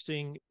so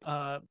interesting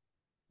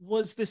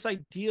was this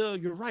idea,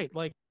 you're right,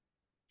 like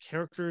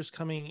characters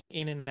coming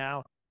in and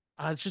out,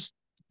 just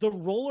the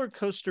roller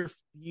coaster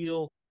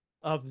feel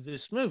of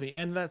this movie.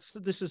 And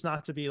this is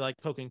not to be like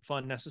poking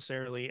fun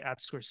necessarily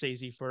at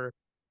Scorsese for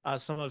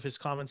some of his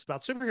comments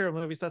about superhero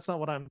movies. That's not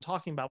what I'm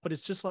talking about, but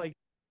it's just like,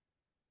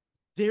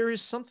 there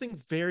is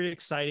something very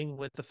exciting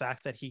with the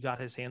fact that he got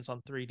his hands on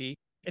 3D,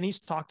 and he's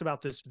talked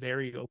about this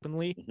very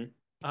openly.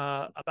 Mm-hmm.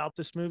 about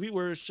this movie,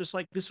 where it's just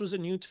like this was a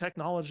new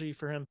technology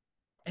for him,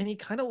 and he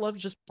kind of loved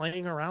just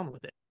playing around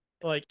with it,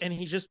 like, and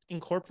he just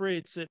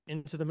incorporates it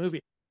into the movie.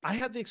 I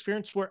had the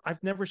experience where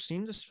I've never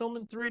seen this film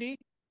in 3D.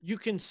 You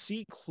can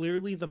see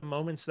clearly the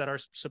moments that are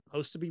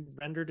supposed to be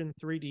rendered in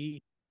 3D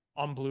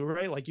on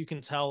Blu-ray. Like you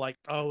can tell, like,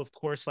 oh, of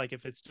course, like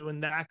if it's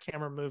doing that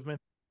camera movement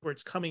where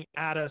it's coming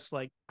at us,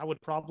 like I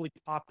would probably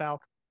pop out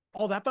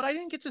all that. But I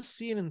didn't get to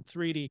see it in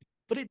 3D.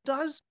 But it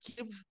does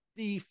give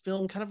the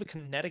film kind of a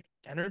kinetic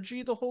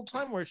energy the whole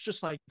time, where it's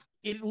just like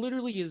it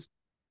literally is,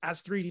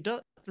 as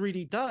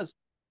 3D does,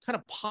 kind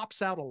of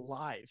pops out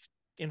alive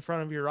in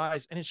front of your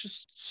eyes, and it's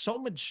just so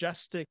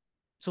majestic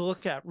to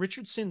look at.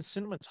 Richardson's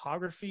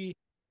cinematography,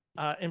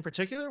 in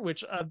particular,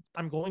 which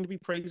I'm going to be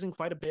praising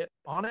quite a bit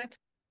on it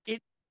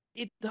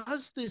it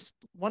does this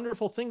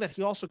wonderful thing that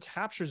he also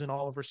captures in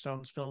Oliver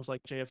Stone's films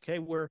like JFK,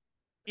 where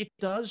it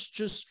does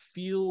just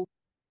feel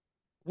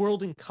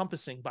world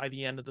encompassing by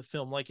the end of the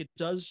film. Like it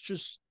does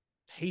just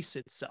pace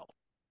itself.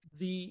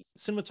 The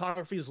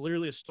cinematography is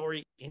literally a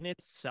story in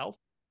itself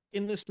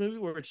in this movie,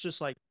 where it's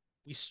just like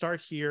we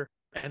start here,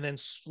 and then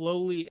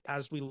slowly,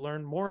 as we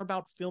learn more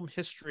about film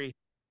history,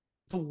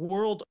 the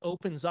world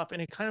opens up,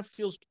 and it kind of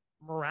feels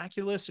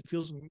miraculous. It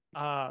feels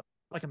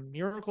like a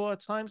miracle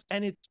at times,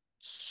 and it's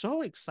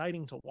so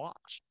exciting to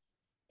watch.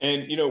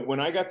 And when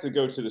I got to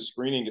go to the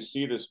screening to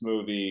see this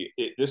movie,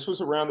 this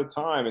was around the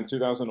time in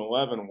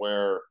 2011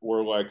 where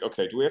we're like,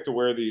 okay, do we have to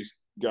wear these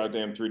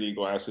goddamn 3D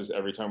glasses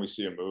every time we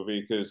see a movie?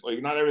 Because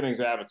like not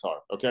everything's Avatar,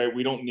 okay?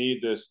 We don't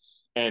need this,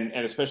 and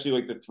especially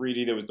like the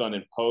 3D that was done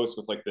in post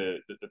with like the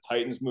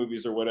Titans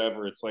movies or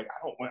whatever. It's like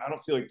I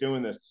don't feel like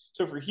doing this.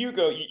 So for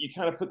Hugo, you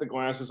kind of put the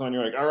glasses on.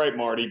 You're like, all right,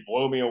 Marty,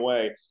 blow me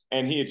away,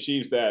 and he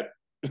achieves that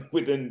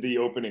within the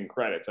opening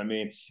credits. I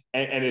mean,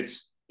 and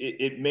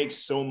it makes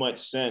so much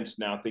sense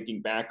now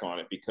thinking back on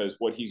it, because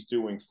what he's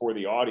doing for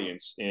the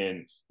audience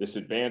in this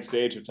advanced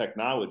age of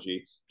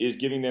technology is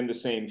giving them the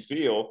same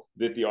feel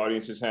that the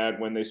audiences had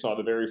when they saw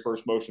the very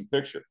first motion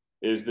picture.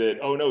 Is that,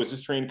 oh no, is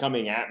this train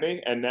coming at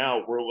me? And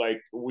now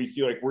we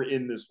feel like we're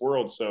in this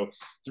world. So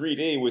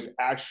 3D was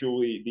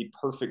actually the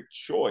perfect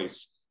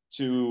choice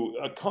to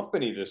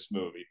accompany this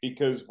movie,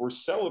 because we're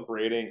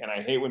celebrating, and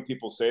I hate when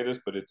people say this,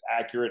 but it's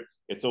accurate.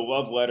 It's a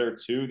love letter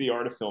to the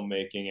art of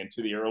filmmaking and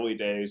to the early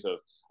days of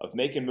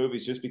making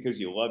movies just because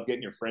you love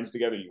getting your friends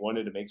together. You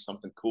wanted to make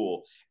something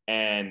cool,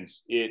 and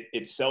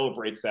it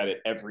celebrates that at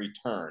every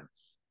turn,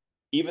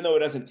 even though it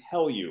doesn't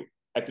tell you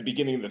at the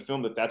beginning of the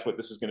film that that's what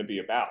this is going to be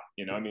about.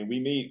 I mean, we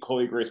meet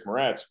Chloe Grace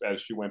Moretz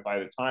as she went by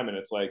the time, and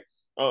it's like,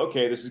 oh,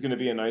 okay, this is going to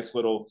be a nice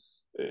little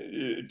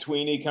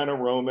tweeny kind of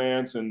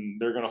romance,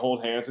 and they're going to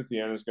hold hands at the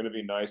end. It's going to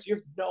be nice. You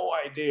have no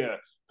idea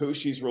who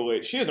she's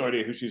related. She has no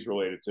idea who she's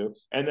related to.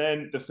 And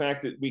then the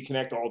fact that we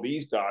connect all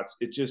these dots,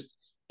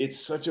 it's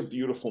such a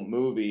beautiful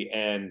movie.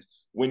 And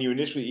when you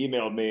initially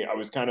emailed me, I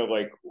was kind of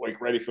like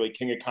ready for like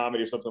King of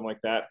Comedy or something like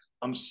that.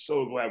 I'm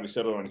so glad we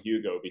settled on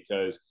Hugo,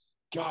 because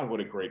God, what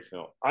a great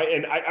film!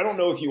 I don't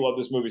know if you love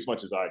this movie as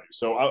much as I do,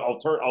 so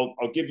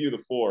I'll give you the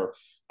floor.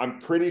 I'm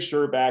pretty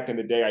sure back in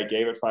the day I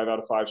gave it 5 out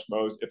of 5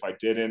 schmoes. If I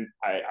didn't,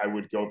 I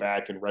would go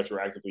back and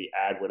retroactively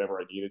add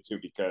whatever I needed to,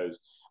 because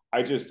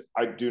I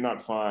do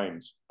not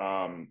find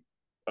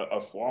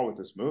a flaw with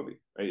this movie.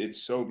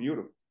 It's so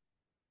beautiful.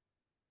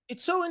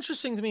 It's so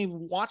interesting to me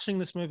watching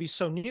this movie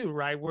so new,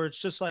 right? Where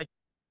it's just like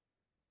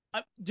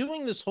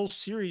doing this whole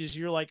series,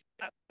 you're like,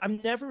 I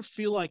never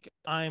feel like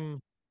I'm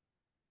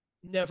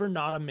never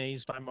not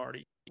amazed by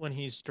Marty when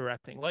he's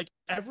directing. Like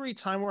every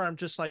time where I'm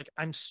just like,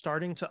 I'm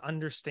starting to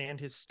understand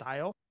his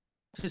style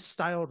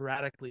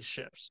radically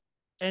shifts.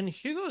 And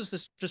Hugo is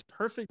this just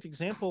perfect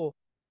example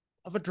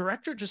of a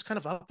director just kind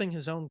of upping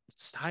his own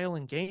style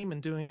and game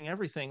and doing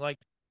everything. Like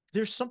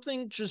there's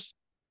something just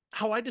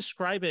how I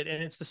describe it,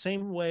 and it's the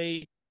same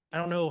way. I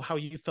don't know how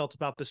you felt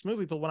about this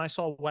movie, but when I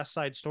saw West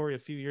Side Story a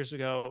few years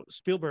ago,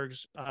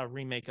 Spielberg's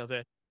remake of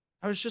it,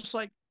 I was just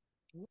like,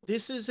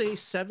 this is a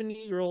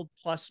 70-year-old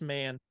plus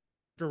man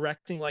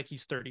directing like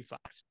he's 35,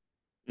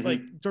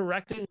 like Mm-hmm.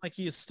 directing like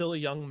he is still a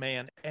young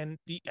man, and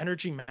the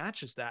energy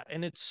matches that.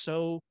 And it's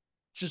so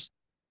just,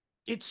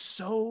 it's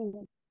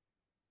so,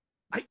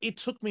 it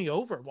took me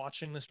over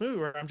watching this movie,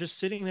 where I'm just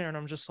sitting there and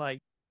I'm just like,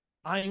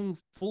 I'm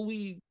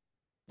fully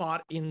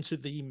bought into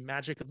the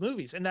magic of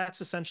movies. And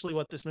that's essentially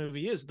what this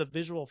movie is. The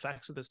visual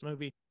effects of this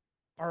movie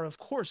are, of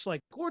course,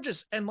 like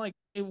gorgeous, and like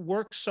it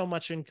works so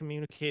much in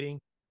communicating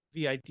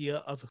the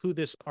idea of who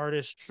this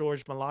artist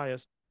George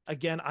Malayas.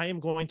 Again, I am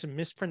going to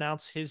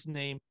mispronounce his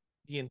name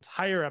the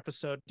entire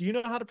episode. Do you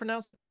know how to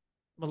pronounce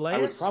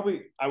Malayas?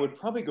 I would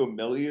probably go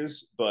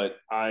Milius, but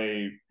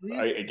I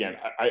again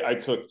I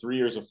took 3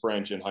 years of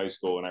French in high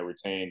school, and I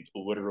retained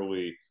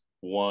literally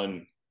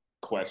one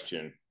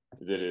question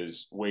that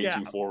is way Yeah,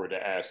 too forward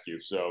to ask you.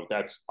 So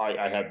that's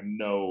I have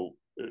no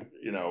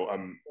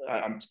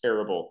I'm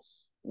terrible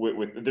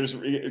with there's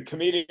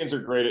comedians are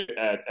great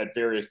at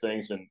various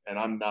things, and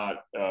I'm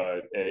not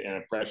an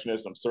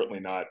impressionist. I'm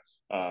certainly not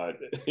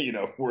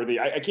worthy.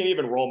 I can't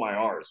even roll my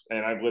R's,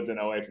 and I've lived in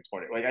LA for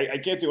 20. Like I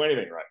can't do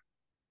anything right.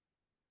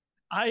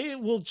 I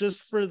will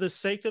just, for the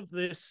sake of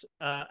this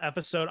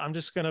episode, I'm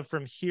just gonna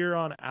from here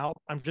on out,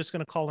 I'm just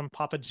gonna call him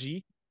Papa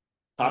G.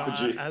 Papa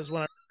G. As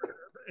when I,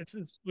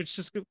 it's which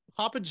is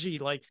Papa G,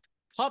 like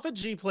Papa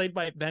G, played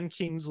by Ben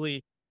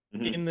Kingsley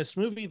Mm-hmm. in this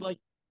movie. Like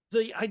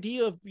the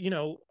idea of,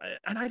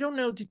 and I don't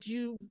know, did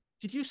you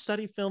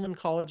study film in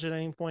college at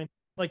any point?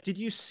 Like, did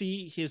you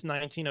see his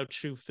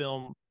 1902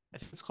 film? I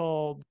think it's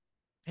called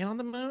Man on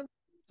the Moon.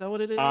 Is that what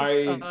it is?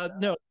 I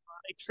No,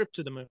 A Trip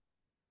to the Moon.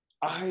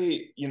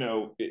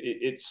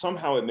 it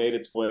somehow it made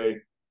its way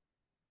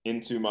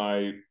into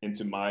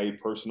my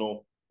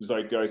personal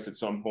zeitgeist at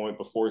some point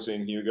before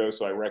seeing Hugo,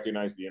 so I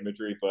recognized the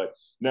imagery. But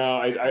no,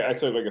 I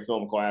took like a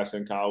film class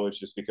in college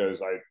just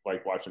because I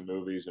like watching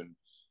movies, and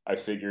I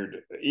figured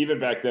even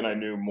back then I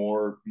knew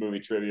more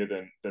movie trivia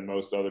than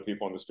most other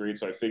people on the street.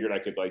 So I figured I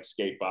could like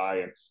skate by,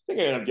 and I think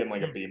I ended up getting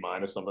like a Mm. B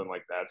minus, something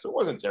like that. So it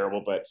wasn't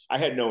terrible, but I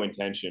had no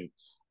intention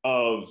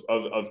of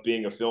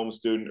being a film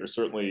student or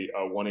certainly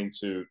wanting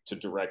to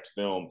direct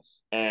film.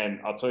 And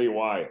I'll tell you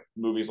why,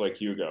 movies like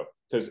Hugo,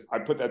 because I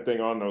put that thing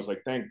on and I was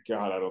like, thank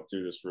God I don't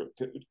do this for.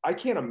 I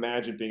can't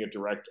imagine being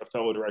a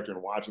fellow director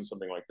and watching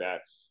something like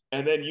that.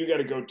 And then you got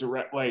to go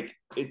direct, like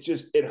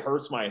it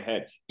hurts my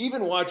head.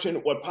 Even watching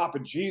what Papa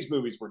G's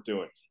movies were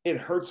doing, it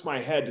hurts my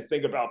head to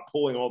think about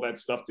pulling all that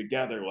stuff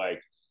together.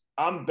 Like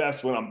I'm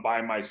best when I'm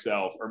by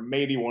myself or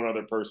maybe one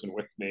other person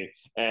with me,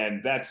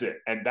 and that's it.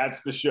 And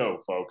that's the show,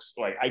 folks.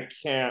 Like I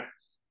can't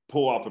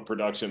pull off a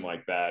production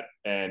like that.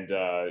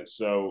 And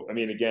so, I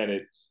mean,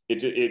 again,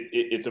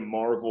 it's a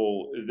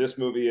marvel. This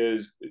movie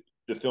is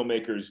the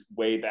filmmakers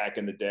way back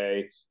in the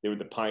day. They were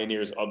the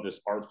pioneers of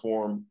this art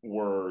form.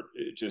 Were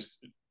just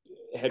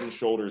head and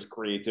shoulders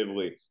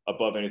creatively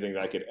above anything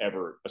that I could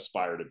ever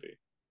aspire to be.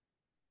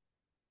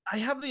 I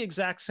have the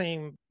exact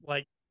same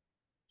like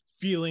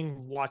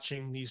feeling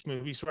watching these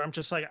movies where I'm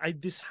just like,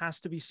 this has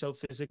to be so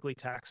physically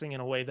taxing in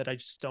a way that I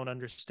just don't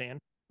understand.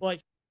 Like,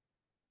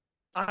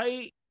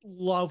 I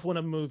love when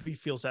a movie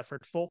feels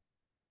effortful.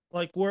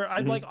 Like where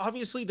I like, Mm-hmm.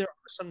 obviously there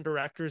are some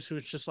directors who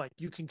it's just like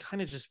you can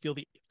kind of just feel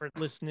the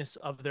effortlessness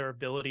of their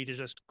ability to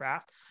just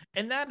craft,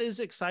 and that is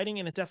exciting,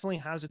 and it definitely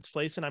has its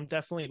place. And I'm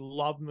definitely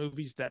love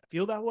movies that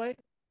feel that way.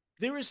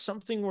 There is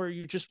something where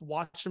you just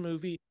watch a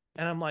movie,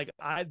 and I'm like,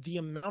 the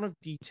amount of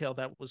detail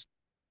that was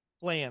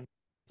planned,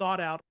 thought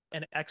out,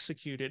 and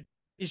executed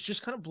is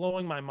just kind of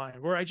blowing my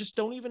mind. Where I just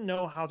don't even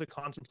know how to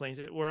contemplate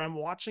it. Where I'm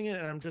watching it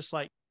and I'm just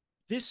like,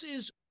 this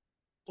is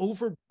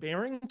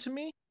overbearing to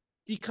me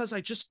because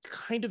I just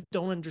kind of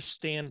don't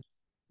understand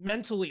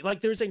mentally. Like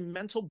there's a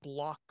mental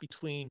block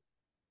between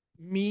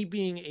me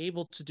being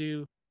able to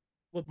do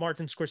what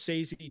Martin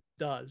Scorsese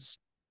does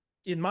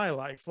in my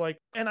life. Like,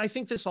 and I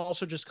think this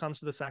also just comes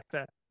to the fact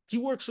that he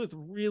works with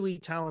really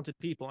talented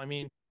people. I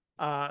mean,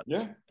 uh,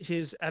 Yeah.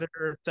 his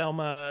editor,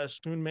 Thelma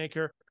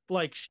Schoonmaker,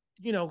 like,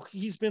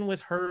 he's been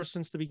with her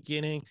since the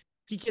beginning.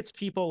 He gets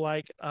people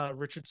like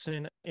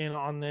Richardson in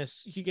on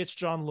this. He gets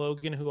John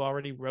Logan, who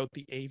already wrote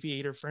The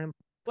Aviator for him.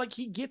 Like,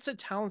 he gets a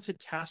talented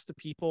cast of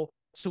people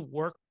to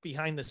work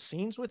behind the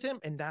scenes with him,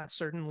 and that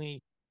certainly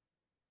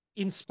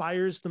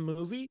inspires the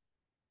movie.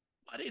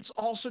 But it's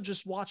also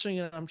just watching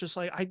it, I'm just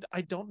like,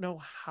 I don't know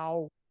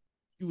how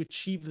you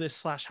achieve this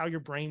slash how your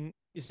brain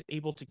is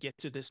able to get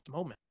to this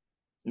moment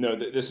No,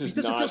 this is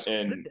because it feels not so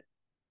an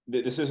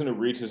good. this isn't a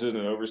reach. This isn't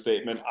an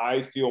overstatement.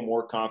 I feel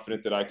more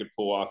confident that I could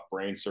pull off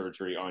brain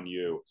surgery on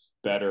you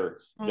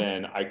better Mm.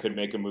 than I could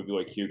make a movie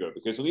like Hugo.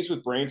 Because at least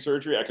with brain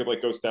surgery, I could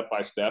like go step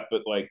by step.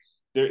 But like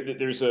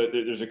there's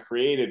a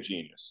creative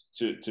genius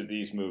to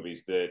these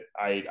movies that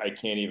I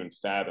can't even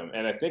fathom.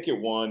 And I think it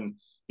won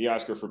the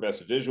Oscar for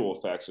best visual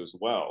effects as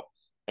well.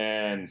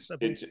 And Yes, I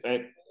believe.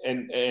 it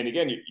and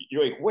again,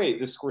 you're like, wait,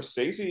 this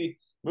Scorsese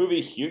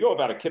movie Hugo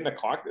about a kid in a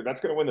clock, that's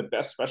going to win the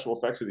best special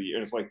effects of the year.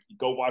 And it's like,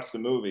 go watch the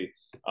movie.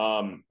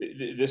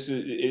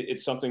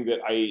 It's something that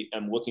I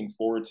am looking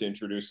forward to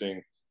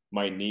introducing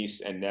my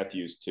niece and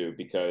nephews to,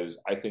 because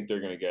I think they're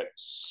going to get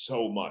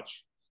so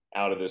much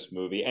out of this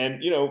movie. And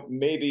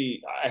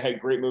maybe I had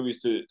great movies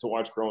to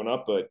watch growing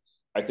up, but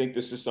I think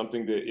this is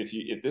something that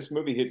if this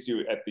movie hits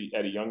you at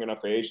a young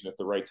enough age and at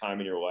the right time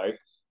in your life,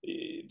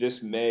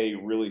 this may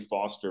really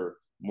foster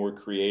more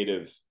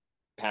creative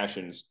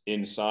passions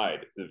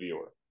inside the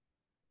viewer.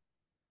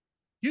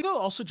 Hugo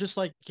also just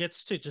like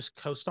gets to just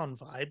coast on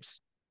vibes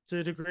to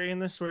a degree in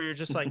this, where you're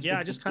just like, yeah,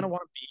 I just kind of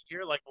want to be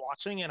here, like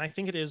watching. And I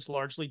think it is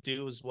largely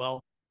due as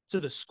well to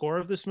the score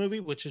of this movie,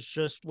 which is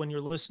just when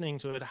you're listening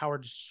to it,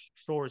 Howard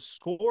Shore's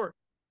score,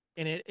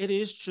 and it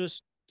is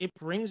just it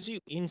brings you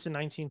into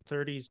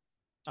 1930s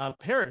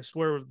Paris,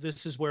 where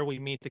this is where we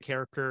meet the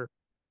character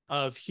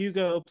of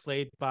Hugo,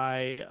 played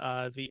by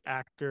the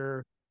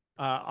actor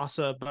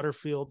Asa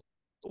Butterfield.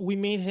 We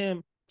meet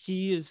him.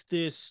 He is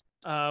this.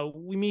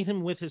 We meet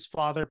him with his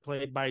father,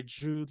 played by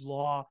Jude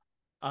Law.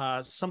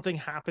 Something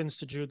happens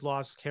to Jude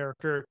Law's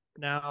character.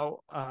 Now,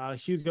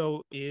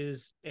 Hugo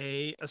is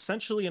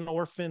essentially an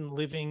orphan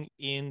living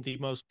in the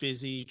most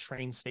busy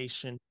train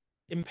station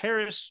in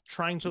Paris,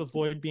 trying to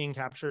avoid being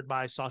captured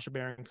by Sacha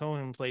Baron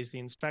Cohen, who plays the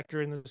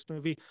inspector in this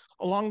movie.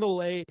 Along the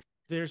way,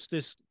 there's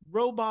this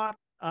robot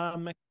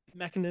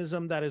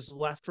mechanism that is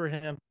left for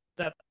him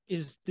that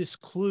is this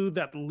clue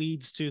that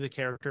leads to the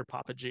character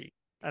Papa G.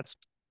 That's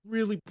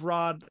really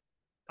broad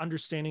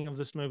understanding of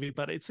this movie,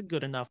 but it's a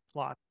good enough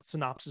plot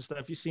synopsis that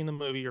if you've seen the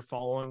movie, you're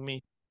following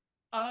me.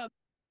 Uh,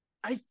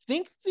 I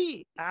think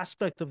the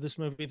aspect of this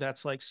movie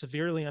that's like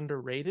severely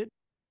underrated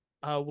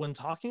when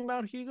talking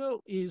about Hugo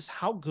is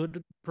how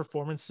good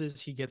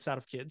performances he gets out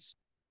of kids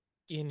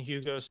in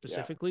Hugo Yeah.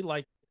 specifically.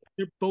 Like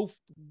they're both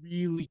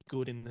really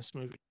good in this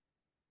movie.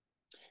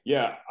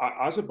 Yeah,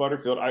 Asa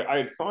Butterfield.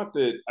 I thought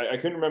that I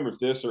couldn't remember if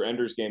this or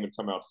Ender's Game had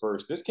come out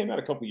first. This came out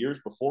a couple years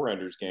before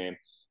Ender's Game,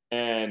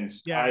 and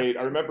Yeah,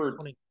 I remember.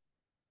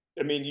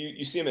 I mean,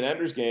 you see him in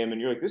Ender's Game,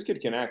 and you're like, this kid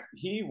can act.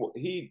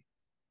 He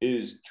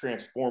is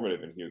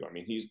transformative in Hugo. I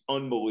mean, he's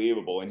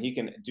unbelievable, and he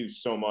can do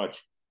so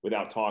much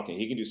without talking.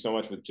 He can do so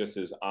much with just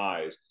his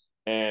eyes,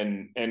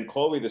 and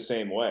Chloe the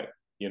same way.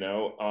 You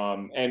know,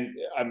 and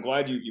I'm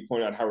glad you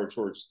pointed out Howard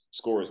Shore's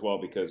score as well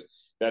because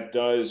that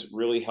does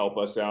really help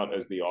us out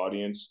as the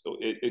audience.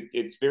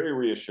 It's very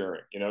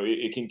reassuring. You know,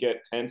 it can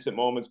get tense at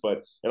moments,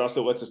 but it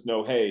also lets us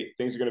know, hey,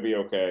 things are going to be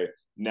okay.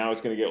 Now it's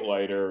going to get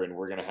lighter, and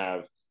we're going to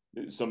have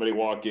somebody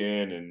walk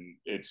in and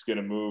it's going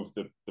to move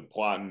the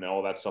plot and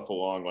all that stuff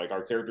along. Like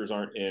our characters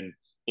aren't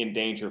in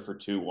danger for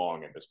too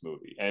long in this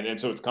movie, and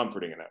so it's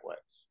comforting in that way.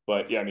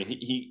 But yeah, I mean,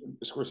 he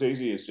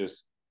Scorsese is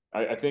just.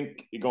 I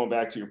think going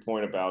back to your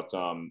point about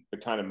the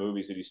kind of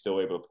movies that he's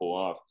still able to pull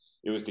off.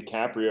 It was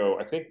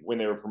DiCaprio. I think when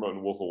they were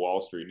promoting Wolf of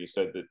Wall Street, and he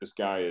said that this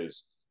guy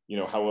is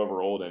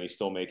however old and he's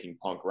still making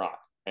punk rock,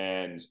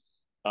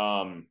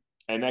 um,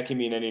 and that can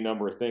mean any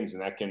number of things,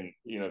 and that can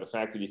the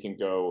fact that he can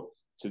go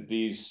to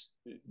these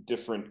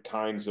different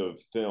kinds of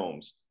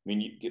films. I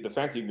mean, the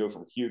fact that you can go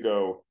from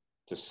Hugo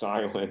to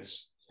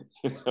Silence,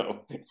 and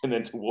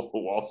then to Wolf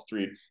of Wall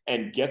Street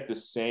and get the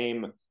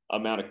same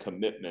amount of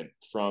commitment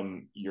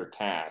from your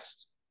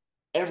cast.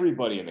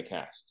 Everybody in the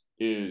cast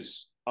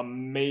is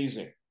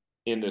amazing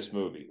in this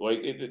movie. Like,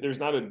 there's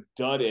not a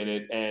dud in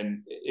it,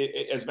 and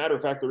as a matter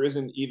of fact, there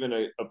isn't even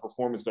a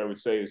performance that I would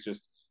say is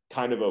just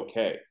kind of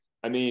okay.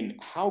 I mean,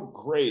 how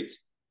great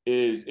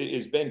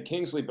is Ben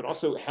Kingsley, but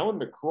also Helen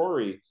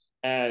McCrory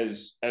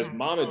as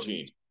Mama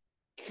Jean.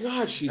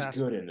 God, she's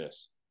good in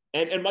this.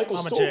 And Michael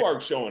Mama J.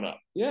 Stuhlbarg showing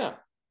up. Yeah.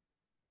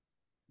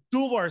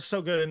 Stuhlbarg is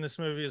so good in this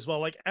movie as well.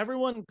 Like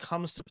everyone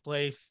comes to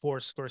play for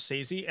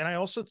Scorsese, and I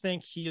also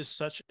think he is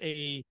such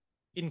a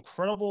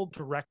incredible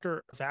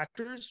director of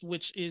actors,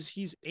 which is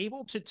he's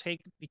able to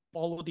take the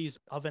qualities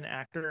of an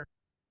actor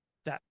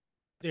that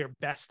they're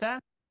best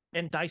at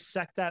and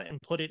dissect that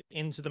and put it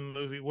into the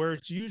movie. Where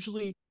it's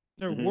usually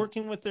they're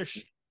working with their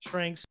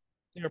strengths,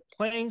 they're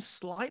playing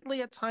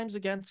slightly at times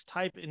against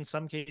type. In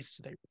some cases,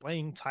 they're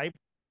playing type,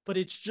 but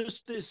it's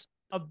just this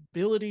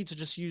ability to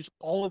just use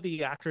all of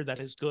the actor that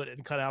is good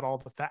and cut out all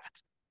the fat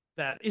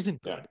that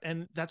isn't good. Yeah.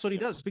 And that's what he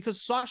does,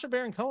 because Sacha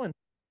Baron Cohen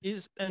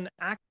is an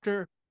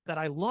actor that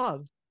I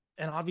love.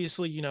 And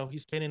obviously,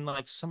 he's been in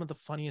like some of the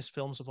funniest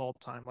films of all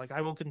time. Like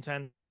I will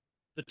contend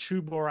the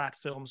True Borat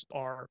films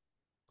are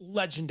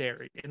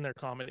legendary in their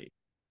comedy.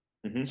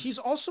 He's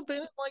also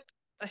been in like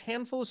a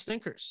handful of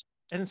stinkers.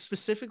 And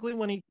specifically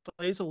when he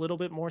plays a little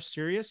bit more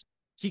serious,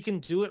 he can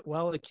do it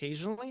well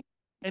occasionally.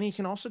 And he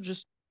can also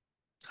just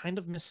kind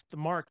of miss the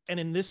mark. And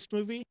in this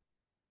movie,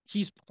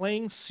 he's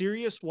playing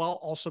serious while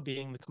also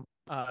being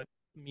the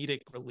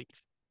comedic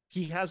relief.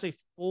 He has a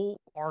full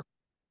arc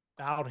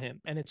about him,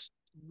 and it's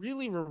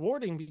really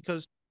rewarding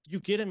because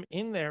you get him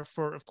in there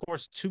for, of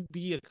course, to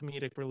be a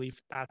comedic relief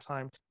at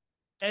time,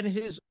 and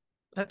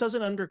that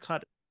doesn't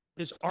undercut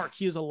his arc.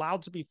 He is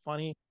allowed to be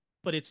funny,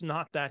 but it's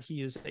not that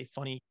he is a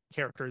funny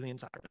character the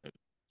entire movie.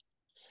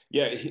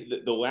 Yeah,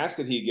 the laughs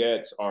that he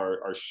gets are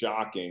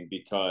shocking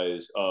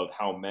because of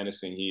how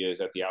menacing he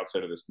is at the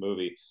outset of this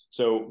movie.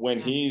 So when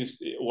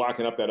he's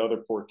locking up that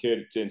other poor kid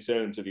and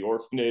sending him to the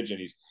orphanage, and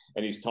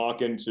he's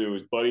talking to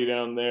his buddy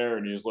down there,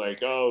 and he's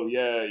like, "Oh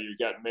yeah, you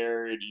got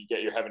married,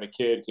 you're having a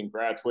kid,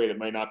 congrats. Wait, it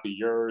might not be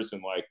yours,"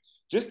 and like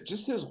just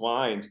his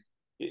lines,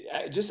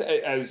 just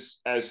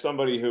as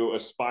somebody who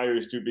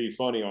aspires to be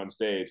funny on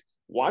stage,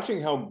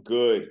 watching how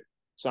good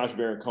Sacha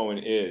Baron Cohen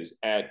is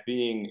at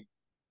being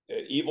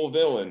evil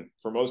villain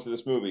for most of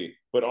this movie,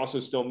 but also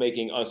still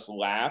making us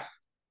laugh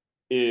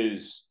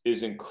is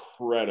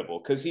incredible,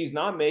 because he's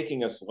not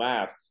making us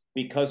laugh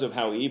because of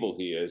how evil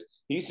he is.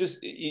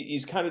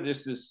 He's kind of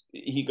this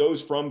he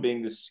goes from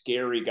being this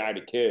scary guy to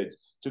kids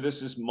to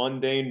this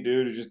mundane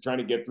dude who's just trying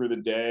to get through the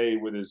day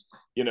with his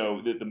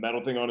the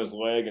metal thing on his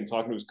leg and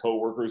talking to his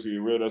coworkers who he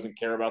really doesn't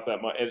care about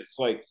that much. And it's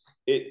like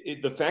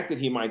the fact that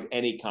he minds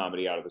any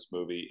comedy out of this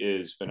movie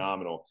is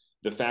phenomenal.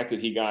 The fact that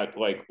he got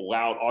like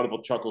loud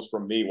audible chuckles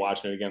from me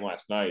watching it again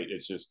last night,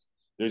 it's just,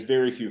 there's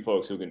very few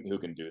folks who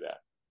can do that.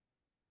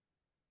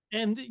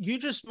 And you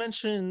just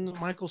mentioned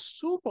Michael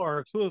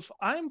Stuhlbarg, who, if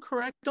I'm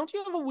correct, don't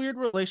you have a weird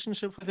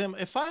relationship with him?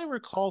 If I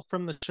recall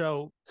from the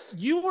show,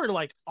 you were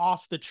like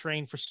off the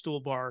train for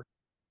Stuhlbarg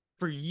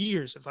for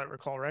years, if I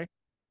recall, right?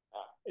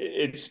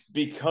 It's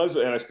because,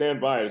 and I stand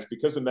by it, it's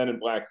because of Men in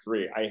Black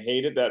 3. I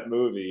hated that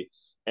movie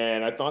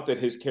And I thought that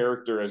his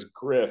character as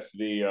Griff,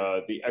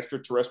 the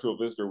extraterrestrial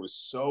visitor, was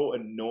so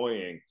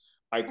annoying.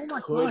 I Oh my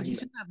God, couldn't,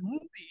 he's in that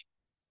movie.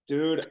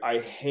 dude. I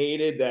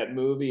hated that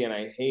movie and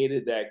I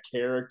hated that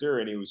character,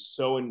 and he was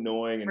so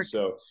annoying. And Freaking,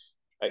 so,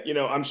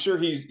 I'm sure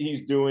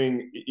he's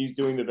doing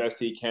the best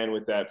he can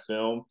with that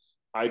film.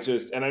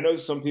 And I know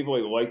some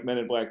people like Men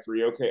in Black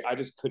 3. Okay, I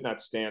just could not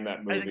stand that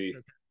I think movie.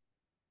 so.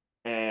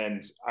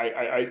 And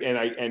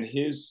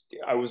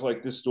I was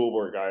like, this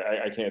Stuhlberg guy,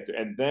 I can't do.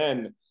 And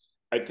then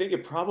I think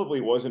it probably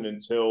wasn't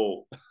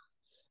until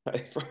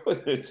it probably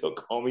wasn't until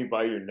Call Me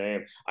by Your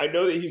Name. I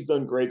know that he's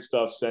done great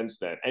stuff since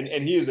then, and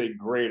he is a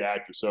great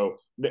actor. So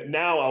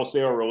now I'll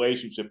say our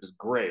relationship is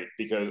great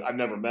because I've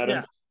never met him.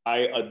 Yeah.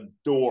 I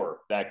adore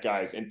that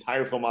guy's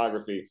entire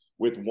filmography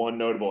with one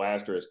notable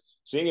asterisk.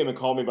 Seeing him in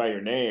Call Me by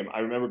Your Name, I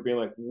remember being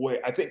like, wait,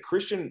 I think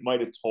Christian might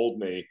have told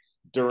me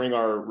during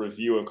our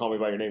review of Call Me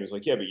by Your Name, he's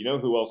like, yeah, but you know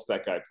who else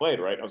that guy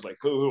played, right? And I was like,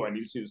 who? I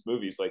need to see this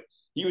movie. He's like,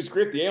 he was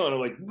Griff the Alien. I'm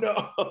like, no.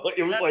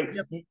 it was like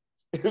Yep.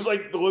 it was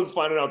like Luke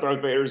finding out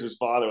Darth Vader's his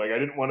father. Like I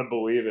didn't want to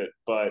believe it,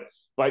 but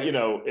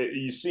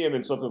you see him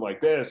in something like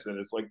this, and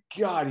it's like,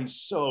 God,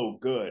 he's so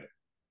good.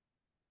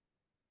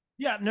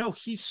 Yeah, no,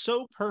 he's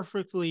so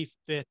perfectly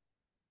fit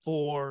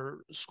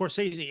for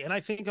Scorsese. And I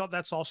think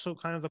that's also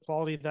kind of the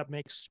quality that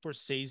makes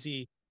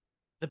Scorsese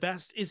the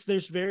best is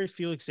there's very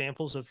few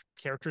examples of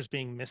characters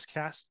being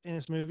miscast in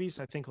his movies.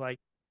 I think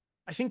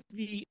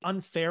the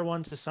unfair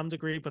one to some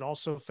degree, but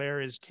also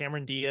fair is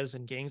Cameron Diaz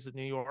in Gangs of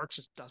New York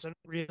just doesn't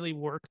really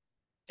work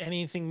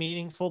anything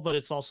meaningful, but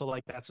it's also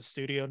like that's a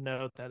studio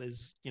note that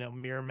is,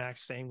 Miramax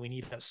saying we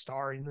need a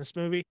star in this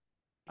movie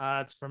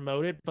to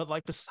promote it. But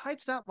like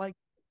besides that, like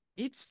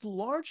it's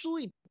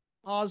largely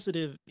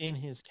positive in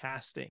his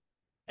casting.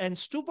 And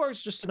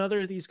Stuhlbarg's just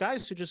another of these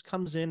guys who just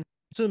comes in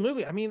to the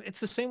movie. I mean, it's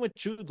the same with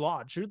Jude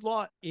Law. Jude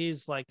Law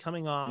is like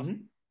coming off,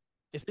 Mm-hmm.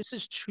 if this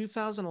is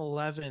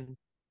 2011,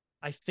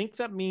 I think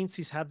that means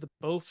he's had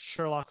both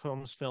Sherlock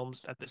Holmes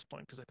films at this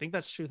point, because I think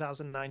that's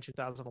 2009,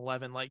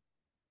 2011. Like,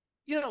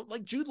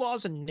 like Jude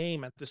Law's a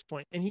name at this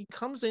point, and he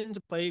comes in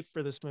to play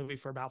for this movie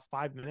for about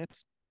 5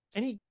 minutes,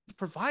 and he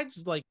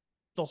provides like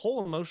the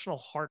whole emotional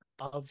heart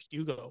of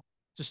Hugo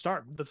to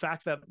start. The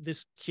fact that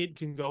this kid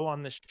can go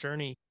on this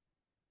journey,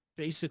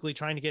 basically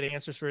trying to get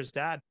answers for his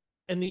dad,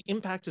 and the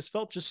impact is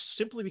felt just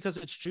simply because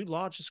it's Jude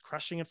Law just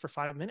crushing it for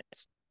 5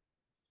 minutes.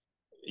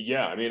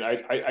 Yeah, I mean,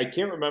 I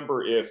can't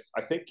remember if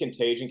I think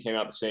Contagion came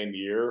out the same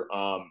year,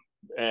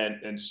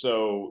 and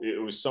so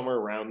it was somewhere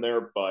around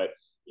there. But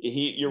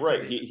you're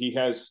right, he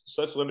has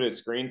such limited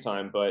screen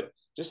time, but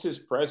just his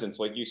presence,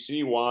 like you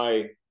see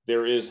why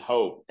there is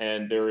hope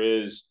and there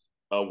is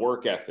a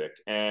work ethic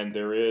and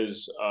there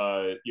is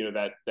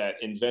that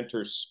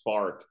inventor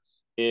spark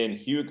in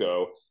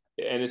Hugo,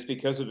 and it's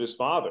because of his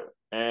father.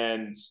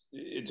 And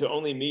to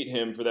only meet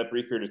him for that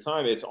brief period of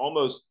time, it's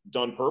almost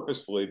done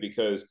purposefully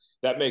because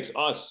that makes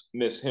us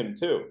miss him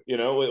too.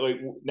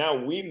 Like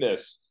now we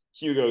miss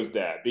Hugo's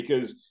dad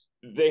because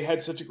they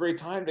had such a great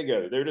time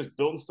together. They're just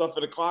building stuff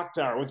at a clock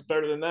tower. What's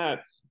better than that?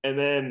 And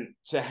then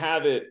to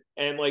have it,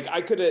 and like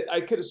I could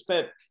have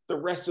spent the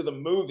rest of the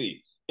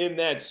movie in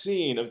that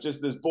scene of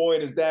just this boy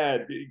and his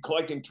dad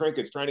collecting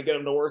trinkets, trying to get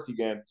him to work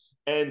again.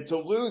 And to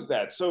lose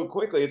that so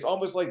quickly, it's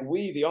almost like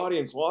we, the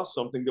audience, lost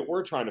something that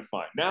we're trying to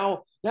find.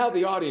 Now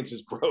the audience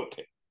is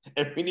broken,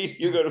 and we need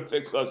Hugo to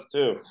fix us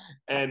too.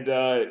 And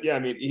yeah, I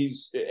mean,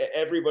 he's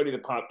everybody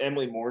that pop.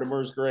 Emily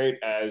Mortimer is great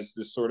as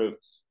this sort of,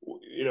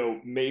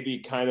 maybe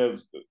kind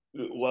of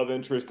love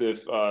interest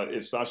if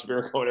Sacha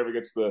Baron Cohen ever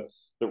gets the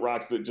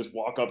rocks to just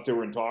walk up to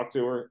her and talk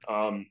to her.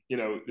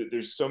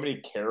 There's so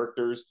many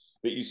characters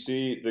that you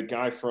see. The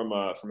guy from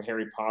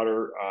Harry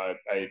Potter,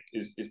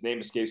 his name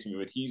escapes me,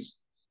 but he's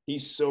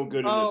so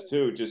good in Oh, this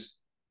too. Just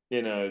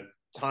in a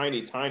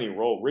tiny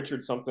role.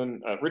 Richard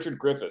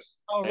Griffiths,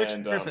 oh, Richard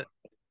and Griffith.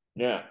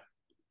 yeah,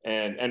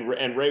 and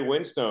Ray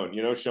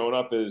Winstone, showing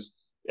up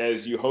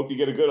as you hope you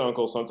get a good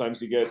uncle.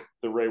 Sometimes you get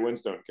the Ray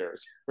Winstone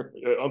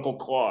character, Uncle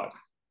Claude.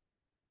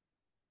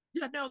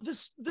 Yeah, no,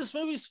 this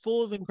movie's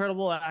full of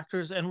incredible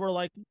actors, and we're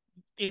like,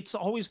 it's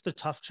always the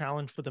tough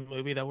challenge for the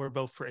movie that we're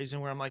both praising.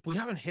 Where I'm like, we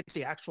haven't hit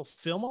the actual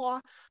film a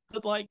lot,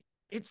 but like,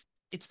 it's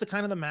the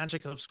kind of the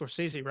magic of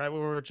Scorsese, right?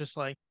 Where we're just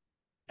like,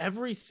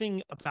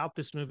 everything about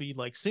this movie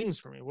like sings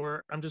for me.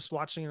 Where I'm just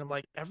watching and I'm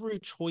like, every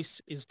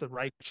choice is the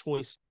right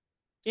choice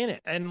in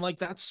it, and like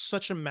that's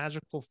such a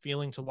magical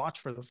feeling to watch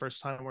for the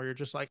first time, where you're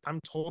just like, I'm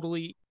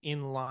totally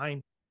in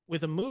line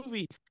with a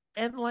movie,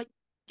 and like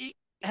it,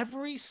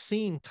 every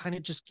scene kind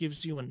of just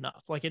gives you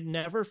enough. Like it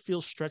never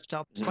feels stretched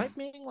out, despite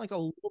being like a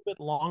little bit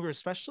longer,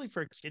 especially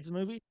for a kids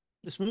movie.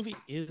 This movie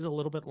is a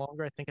little bit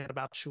longer, I think, at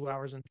about 2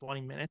 hours and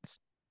 20 minutes.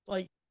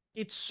 Like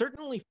it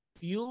certainly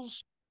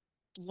feels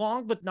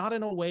long, but not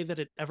in a way that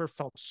it ever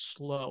felt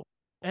slow.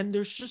 And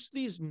there's just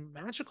these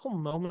magical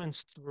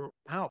moments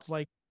throughout.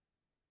 Like,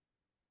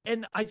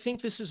 and I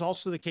think this is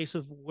also the case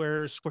of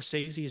where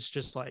Scorsese is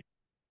just like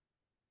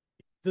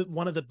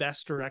one of the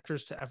best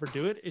directors to ever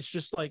do it. It's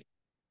just like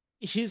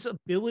his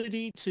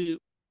ability to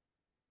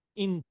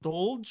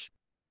indulge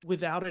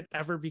without it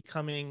ever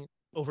becoming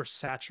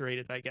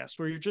oversaturated, I guess,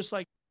 where you're just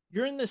like,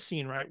 you're in this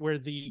scene, right, where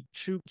the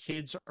two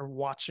kids are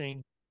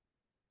watching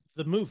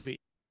the movie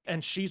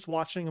and she's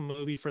watching a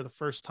movie for the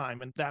first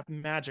time, and that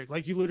magic,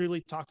 like you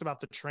literally talked about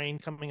the train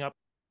coming up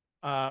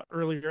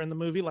earlier in the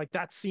movie, like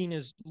that scene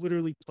is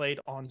literally played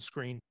on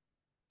screen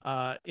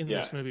in Yeah.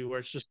 this movie, where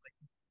it's just like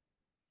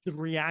the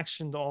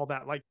reaction to all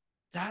that, like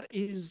that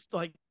is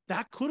like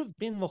that could have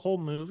been the whole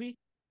movie,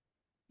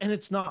 and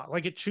it's not.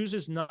 Like it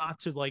chooses not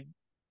to like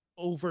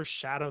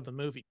overshadow the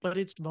movie, but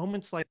it's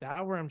moments like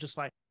that where I'm just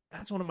like,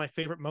 that's one of my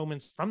favorite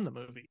moments from the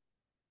movie.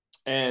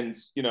 And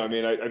I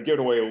mean, I've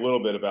given away a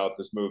little bit about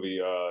this movie.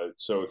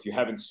 So if you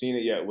haven't seen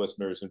it yet,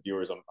 listeners and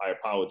viewers, I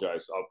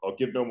apologize. I'll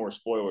give no more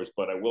spoilers,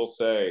 but I will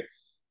say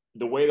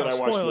the way that I'll I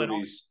watch spoil it all.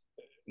 movies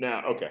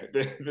now. Okay,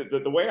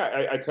 the way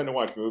I tend to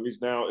watch movies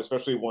now,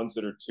 especially ones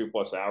that are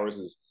 2+ hours,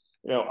 is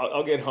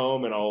I'll get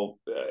home and I'll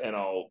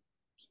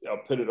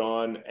put it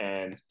on,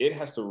 and it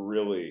has to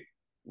really,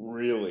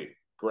 really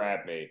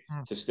grab me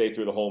Mm. to stay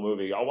through the whole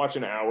movie. I'll watch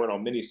an hour and I'll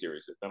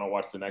miniseries it. Then I'll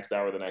watch the next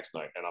hour the next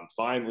night, and I'm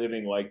fine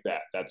living like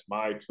that. That's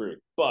my truth.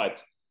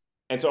 But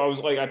and so I was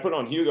like, I put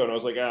on Hugo, and I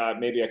was like,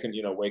 maybe I can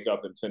wake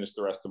up and finish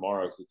the rest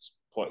tomorrow because it's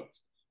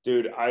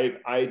dude.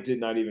 I did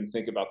not even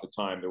think about the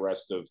time the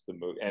rest of the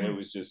movie, and it Mm.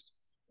 was just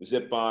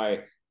zip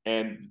by.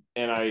 And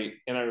I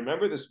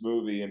remember this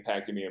movie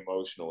impacting me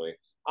emotionally.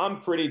 I'm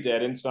pretty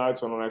dead inside,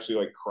 so I don't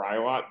actually like cry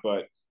a lot,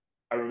 but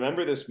I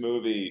remember this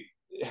movie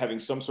having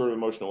some sort of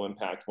emotional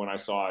impact when I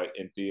saw it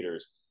in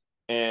theaters.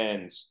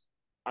 And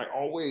I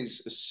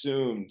always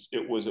assumed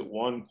it was at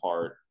one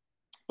part,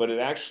 but it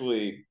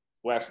actually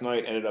last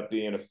night ended up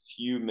being a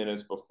few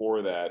minutes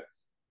before that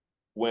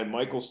when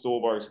Michael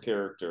Stolbarg's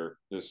character,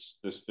 this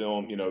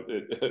film,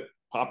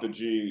 Papa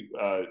G,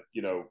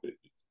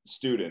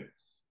 student,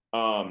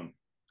 um,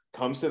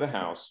 comes to the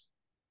house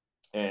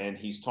and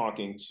he's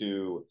talking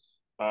to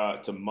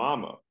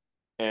Mama,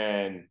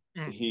 and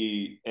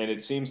Mm.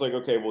 it seems like,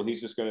 okay, well, he's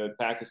just going to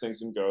pack his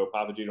things and go.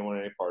 Papa G don't want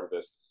any part of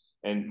this,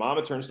 and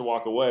Mama turns to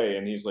walk away,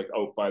 and he's like,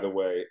 oh, by the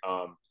way,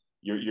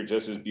 you're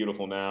just as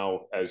beautiful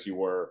now as you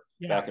were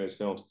Yeah. back in his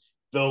films.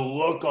 The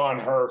look on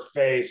her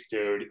face,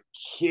 dude,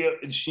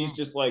 and she's Mm.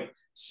 just like,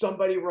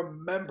 somebody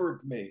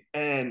remembered me,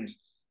 and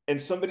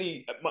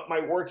somebody, my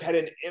work had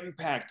an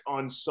impact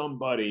on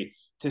somebody.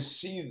 To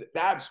see,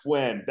 that's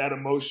when that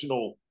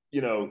emotional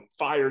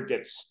fire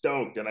gets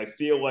stoked. And I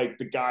feel like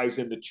the guys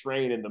in the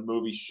train in the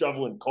movie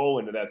shoveling coal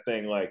into that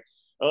thing, like,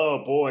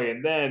 oh boy.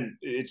 And then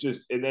it's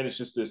just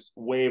this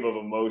wave of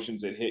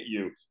emotions that hit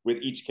you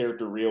with each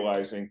character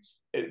realizing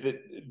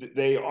that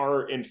they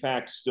are in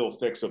fact still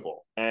fixable,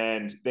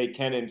 and they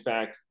can in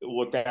fact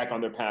look back on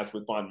their past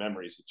with fond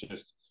memories. It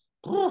just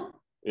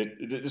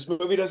this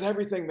movie does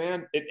everything,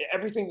 man.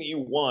 Everything that you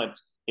want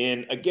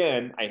in,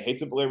 again, I hate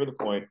to belabor the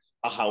point,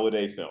 a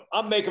holiday film.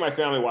 I'm making my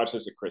family watch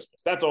this at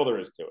Christmas. That's all there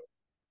is to it.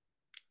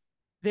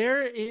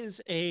 There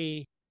is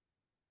a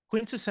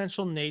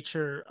quintessential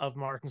nature of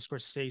Martin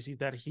Scorsese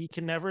that he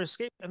can never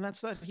escape, and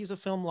that's that he's a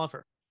film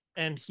lover.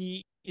 And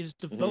he is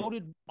Mm-hmm.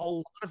 devoted a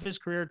lot of his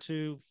career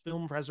to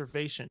film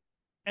preservation.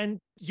 And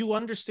you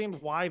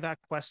understand why that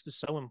quest is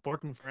so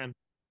important for him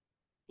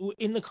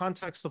in the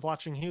context of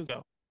watching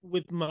Hugo,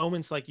 with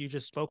moments like you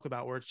just spoke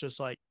about, where it's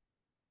just like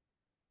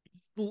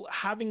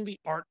having the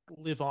art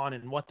live on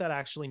and what that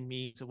actually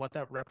means and what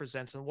that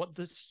represents and what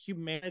this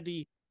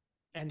humanity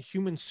and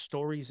human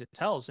stories it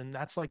tells. And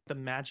that's like the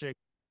magic.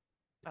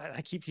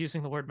 I keep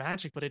using the word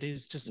magic, but it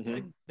is just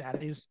Mm-hmm.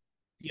 that is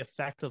the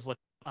effect of what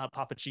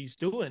Papa G's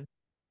doing.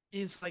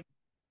 Is like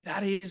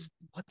that is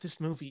what this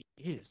movie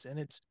is, and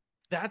it's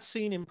that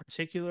scene in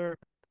particular.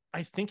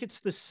 I think it's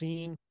the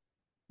scene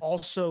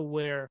also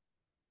where,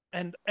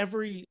 and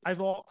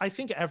I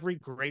think every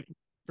great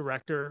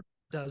director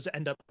does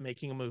end up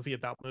making a movie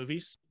about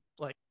movies.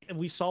 Like, and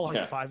we saw like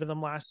Yeah. 5 of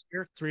them last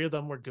year. 3 of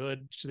them were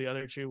good. The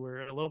other 2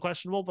 were a little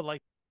questionable, but like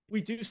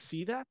we do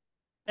see that.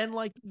 And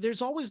like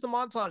there's always the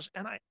montage,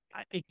 and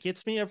it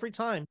gets me every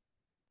time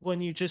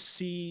when you just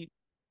see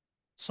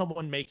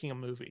someone making a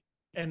movie.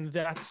 And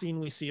that scene,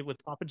 we see it with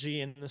Papa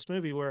G in this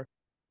movie, where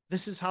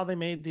this is how they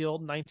made the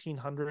old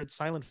 1900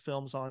 silent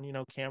films on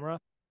camera.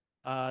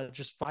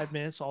 Just 5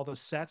 minutes, all the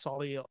sets, all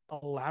the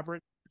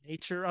elaborate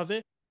nature of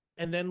it.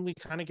 And then we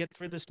kind of get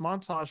through this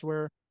montage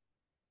where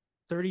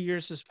 30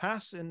 years has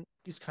passed and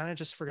he's kind of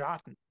just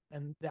forgotten.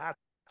 And that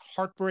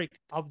heartbreak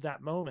of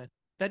that moment.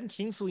 Ben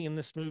Kingsley in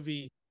this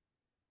movie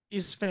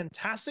is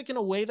fantastic in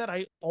a way that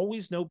I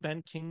always know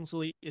Ben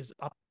Kingsley is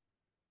up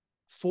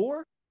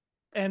for.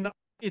 And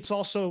it's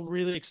also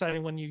really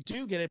exciting when you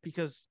do get it,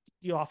 because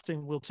he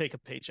often will take a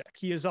paycheck.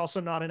 He is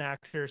also not an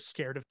actor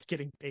scared of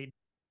getting paid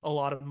a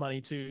lot of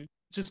money to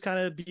just kind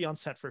of be on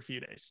set for a few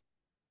days.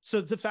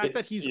 So the fact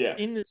that he's Yeah.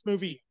 in this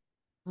movie,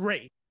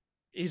 great,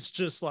 is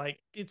just like,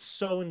 it's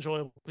so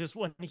enjoyable, because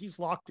when he's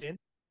locked in,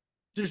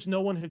 there's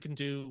no one who can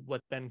do what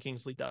Ben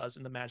Kingsley does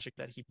and the magic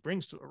that he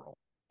brings to a role.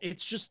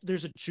 It's just,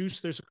 there's a juice,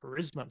 there's a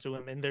charisma to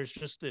him, and there's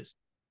just this,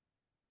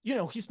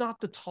 he's not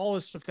the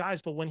tallest of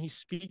guys, but when he's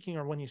speaking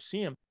or when you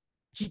see him,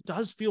 he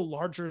does feel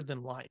larger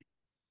than life.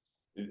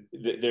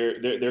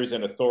 there's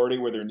an authority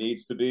where there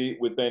needs to be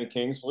with Ben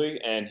Kingsley,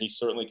 and he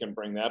certainly can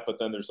bring that. But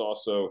then there's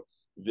also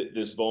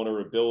this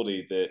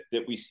vulnerability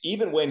that we,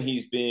 even when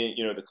he's being,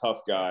 the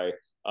tough guy,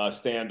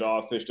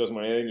 standoffish, doesn't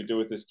want anything to do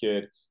with this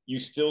kid, you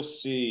still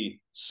see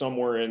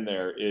somewhere in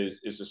there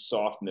is a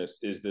softness,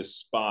 is this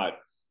spot.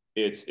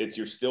 It's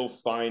you're still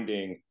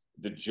finding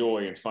the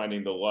joy and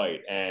finding the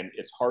light, and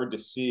it's hard to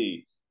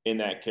see in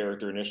that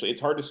character initially.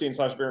 It's hard to see in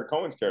Sacha Baron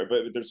Cohen's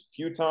character, but there's a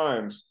few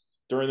times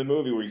during the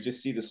movie where you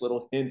just see this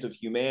little hint of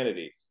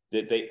humanity,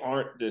 that they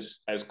aren't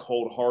this as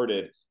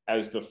cold-hearted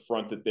as the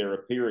front that they're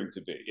appearing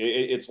to be.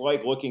 It's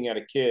like looking at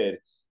a kid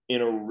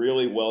in a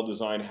really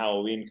well-designed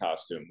Halloween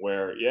costume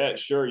where, yeah,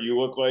 sure, you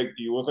look like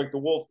the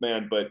Wolf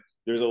Man, but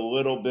there's a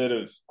little bit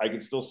of, I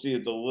can still see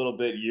it's a little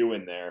bit you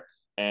in there.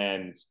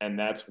 And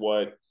that's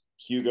what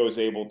Hugo's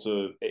able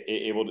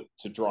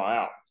to draw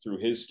out through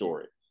his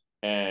story.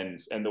 And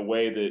the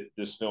way that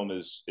this film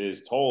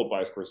is told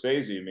by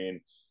Scorsese, I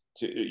mean,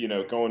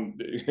 going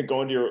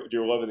to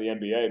your love of the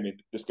NBA. I mean,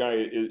 this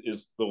guy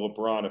is the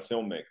LeBron of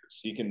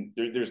filmmakers.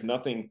 There's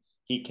nothing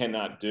he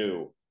cannot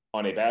do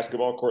on a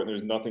basketball court, and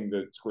there's nothing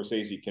that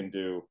Scorsese can't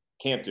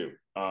do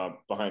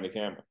behind the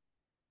camera.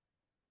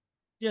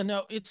 Yeah,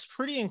 no, it's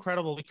pretty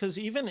incredible because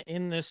even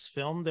in this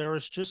film, there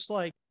was just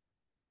like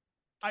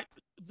I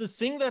the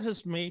thing that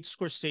has made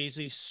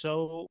Scorsese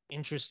so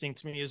interesting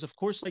to me is, of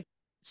course, like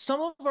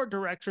some of our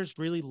directors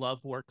really love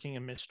working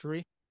in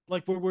mystery,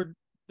 like where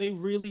they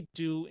really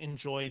do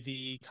enjoy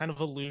the kind of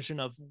illusion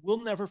of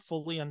we'll never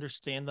fully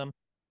understand them.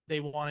 They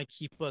want to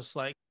keep us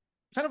like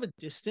kind of a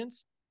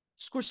distance.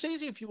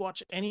 Scorsese, if you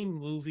watch any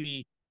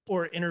movie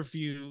or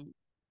interview,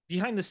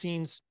 behind the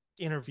scenes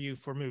interview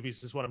for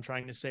movies is what I'm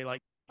trying to say,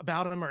 like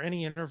about him, or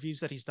any interviews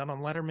that he's done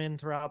on Letterman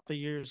throughout the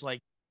years, like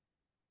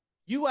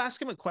you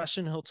ask him a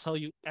question, he'll tell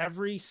you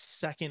every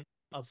second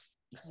of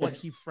what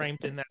he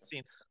framed in that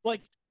scene.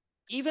 Like,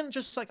 even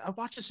just like I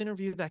watched this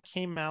interview that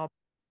came out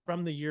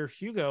from the year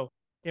Hugo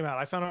came out.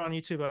 I found it on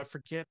YouTube. I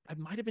forget. I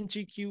might have been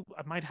GQ.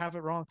 I might have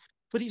it wrong.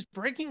 But he's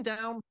breaking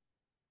down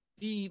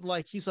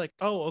he's like,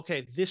 oh,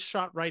 okay, this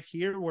shot right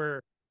here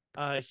where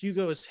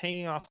Hugo is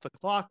hanging off the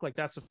clock, like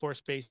that's of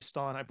course based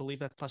on, I believe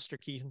that's Buster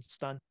Keaton's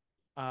stunt.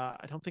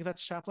 I don't think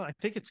that's Chaplin. I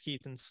think it's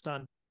Keaton's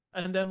stunt.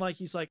 And then like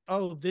he's like,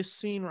 oh, this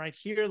scene right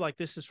here, like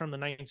this is from the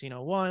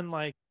 1901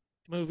 like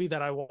movie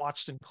that I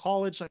watched in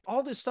college, like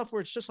all this stuff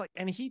where it's just like,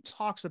 and he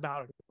talks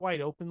about it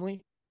quite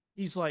openly.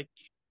 He's like,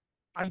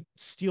 I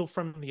steal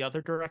from the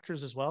other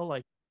directors as well.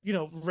 Like,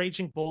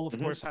 Raging Bull, of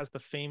Mm-hmm. course, has the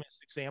famous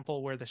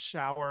example where the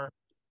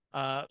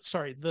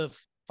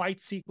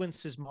fight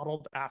sequence is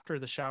modeled after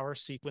the shower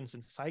sequence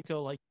in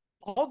Psycho. Like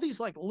all these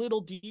like little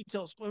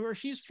details where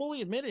he's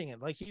fully admitting it.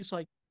 Like he's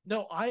like,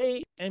 no,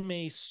 I am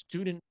a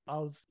student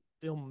of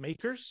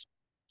filmmakers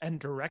and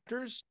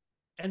directors,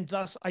 and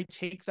thus I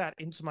take that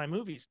into my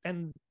movies.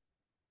 And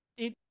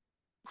it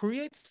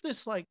creates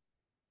this like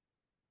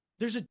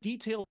there's a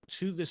detail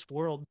to this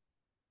world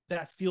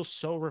that feels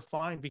so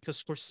refined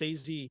because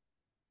Scorsese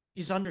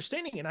is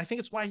understanding it. And I think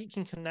it's why he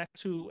can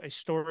connect to a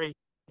story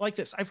like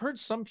this. I've heard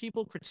some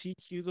people critique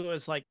Hugo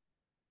as like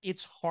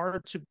it's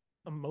hard to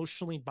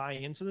emotionally buy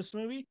into this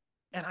movie.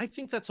 And I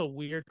think that's a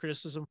weird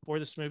criticism for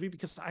this movie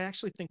because I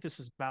actually think this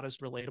is about as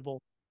relatable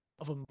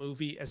of a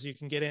movie as you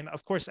can get in.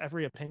 Of course,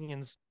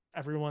 everyone's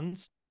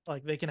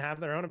like they can have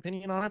their own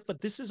opinion on it,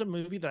 but this is a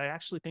movie that I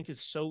actually think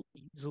is so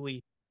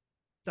easily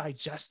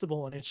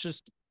digestible, and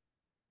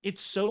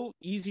it's so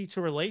easy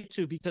to relate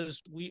to because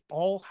we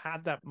all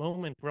had that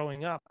moment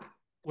growing up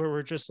where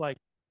we're just like,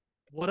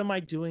 what am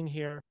I doing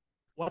here?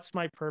 What's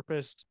my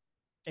purpose?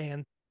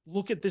 And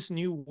look at this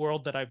new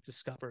world that I've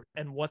discovered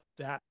and what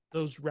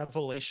those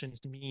revelations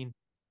mean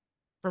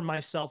for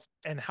myself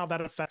and how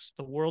that affects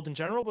the world in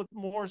general, but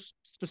more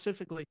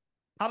specifically,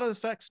 how that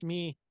affects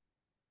me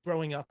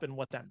growing up and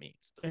what that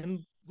means.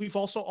 And we've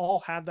also all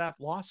had that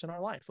loss in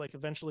our life. Like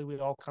eventually we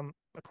all come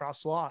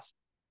across loss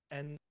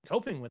and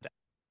coping with that.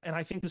 And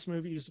I think this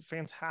movie is a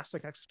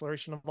fantastic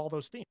exploration of all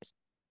those themes.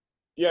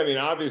 Yeah, I mean,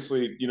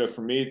 obviously,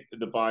 for me,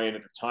 the buy-in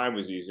at the time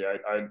was easy.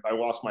 I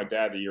lost my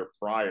dad the year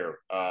prior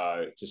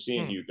to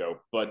seeing Hmm.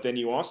 Hugo, but then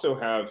you also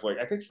have, like,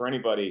 I think for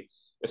anybody,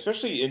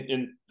 especially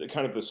in the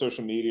kind of the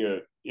social media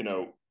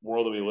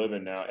world that we live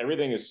in now,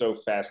 everything is so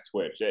fast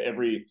twitch.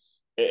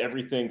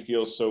 Everything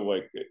feels so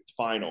like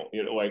final.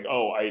 Like,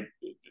 oh,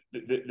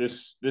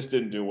 this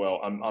didn't do well.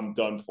 I'm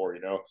done for.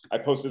 I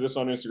posted this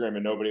on Instagram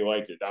and nobody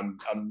liked it. I'm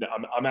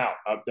out.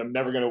 I'm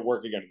never gonna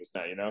work again in this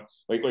town.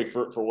 Like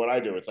for what I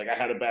do, it's like I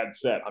had a bad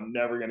set. I'm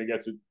never gonna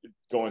get to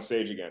go on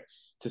stage again.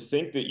 To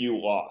think that you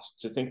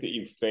lost, to think that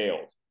you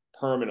failed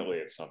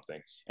permanently at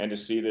something, and to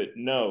see that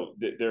no,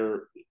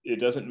 that it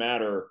doesn't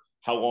matter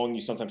how long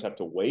you sometimes have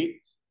to wait,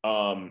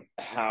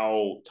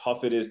 how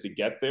tough it is to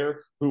get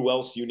there, who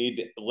else you need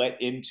to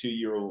let into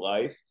your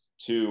life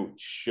to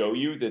show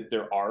you that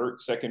there are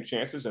second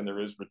chances and there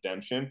is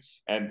redemption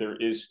and there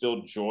is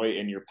still joy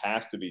in your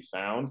past to be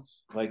found.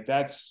 Like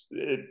that's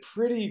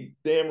pretty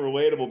damn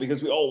relatable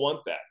because we all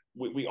want that.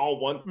 we all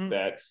want Mm.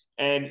 that.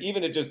 And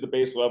even at just the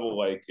base level,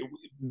 like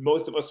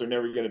most of us are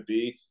never going to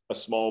be a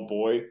small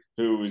boy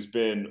who's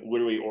been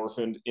literally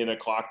orphaned in a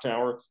clock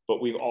tower,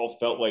 but we've all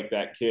felt like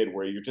that kid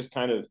where you're just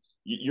kind of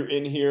you're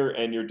in here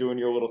and you're doing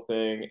your little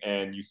thing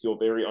and you feel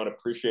very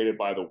unappreciated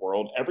by the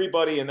world.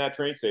 Everybody in that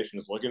train station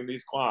is looking at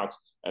these clocks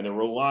and they're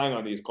relying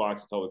on these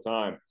clocks to tell the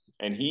time.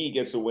 And he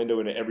gets a window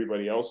into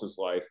everybody else's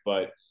life,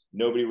 but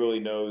nobody really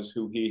knows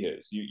who he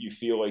is. You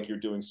feel like you're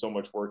doing so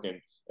much work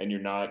and you're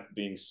not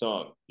being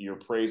sung. Your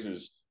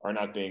praises are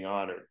not being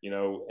honored, you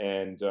know,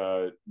 and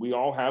we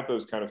all have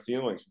those kind of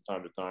feelings from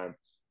time to time.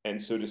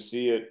 And so to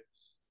see it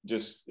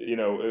just, you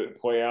know,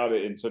 play out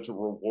in such a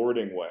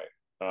rewarding way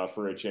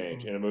for a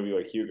change in a movie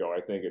like Hugo, I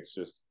think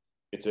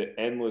it's an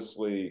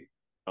endlessly,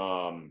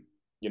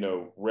 you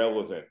know,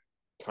 relevant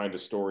kind of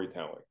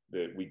storytelling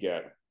that we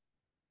get.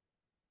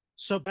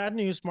 So bad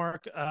news,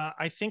 Mark.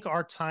 I think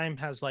our time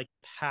has like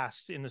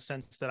passed in the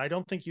sense that I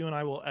don't think you and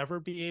I will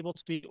ever be able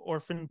to be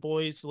orphan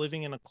boys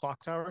living in a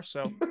clock tower.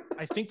 So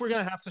I think we're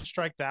gonna have to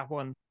strike that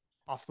one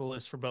off the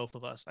list for both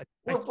of us. I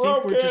We're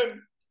think we're just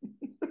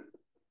broken.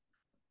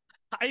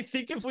 I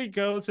think if we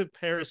go to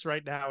Paris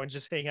right now and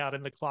just hang out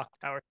in the clock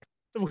tower,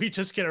 we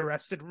just get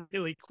arrested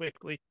really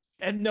quickly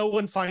and no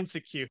one finds a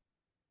cue.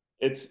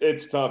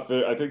 It's tough.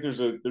 I think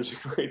there's a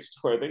great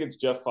story. I think it's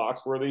Jeff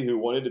Foxworthy who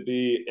wanted to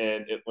be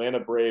an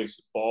Atlanta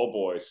Braves ball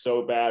boy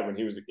so bad when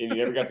he was and he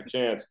never got the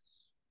chance.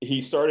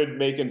 He started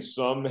making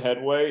some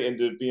headway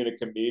into being a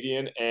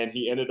comedian, and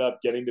he ended up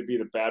getting to be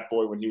the bat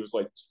boy when he was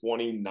like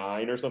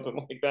 29 or something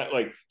like that.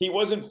 Like he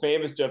wasn't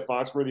famous Jeff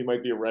Foxworthy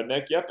might be a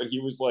redneck yet, but he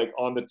was like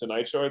on the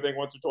Tonight Show I think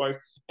once or twice,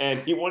 and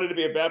he wanted to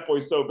be a bat boy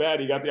so bad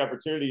he got the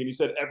opportunity, and he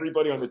said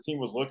everybody on the team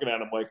was looking at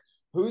him like,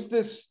 who's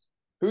this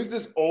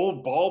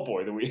old ball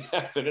boy that we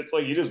have? And it's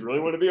like, you just really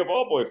want to be a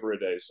ball boy for a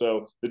day.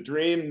 So the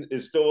dream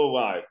is still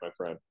alive, my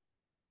friend.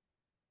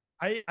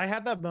 I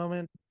had that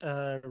moment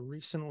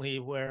recently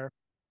where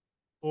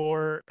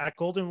or at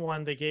Golden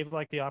One, they gave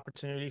like the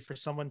opportunity for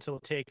someone to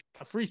take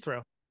a free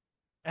throw.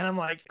 And I'm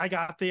like, I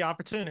got the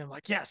opportunity. I'm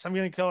like, yes, I'm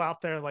gonna go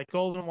out there like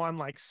Golden One,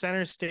 like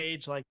center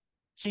stage, like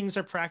Kings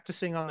are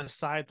practicing on the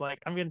side, like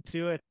I'm gonna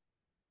do it.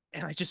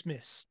 And I just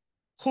miss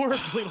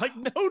horribly, like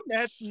no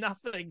net,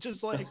 nothing.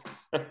 Just like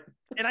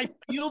and I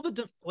feel the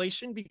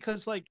deflation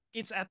because like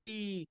it's at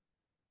the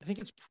I think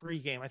it's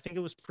pregame. I think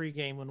it was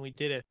pregame when we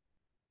did it.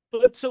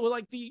 But so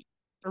like the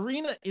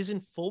arena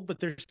isn't full, but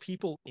there's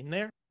people in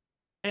there.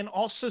 And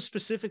also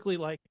specifically,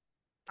 like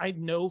I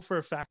know for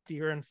a fact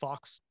De'Aaron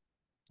Fox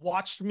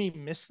watched me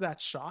miss that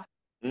shot,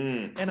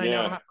 and I now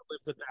Yeah. have to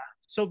live with that.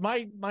 So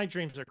my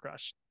dreams are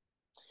crushed.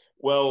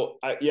 Well,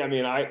 yeah, I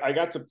mean, I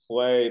got to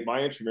play, my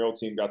intramural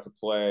team got to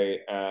play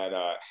at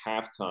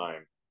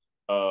halftime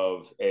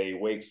of a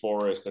Wake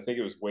Forest, I think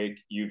it was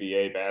Wake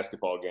UVA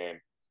basketball game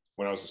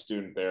when I was a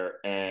student there.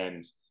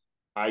 And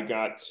I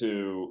got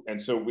to,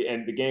 and so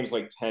and the game's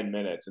like 10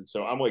 minutes. And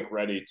so I'm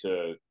ready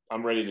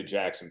to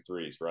jack some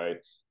threes, right?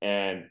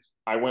 And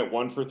I went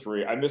 1 for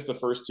 3. I missed the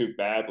first two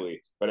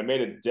badly, but I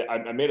made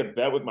a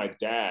bet with my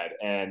dad,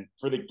 and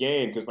for the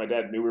game because my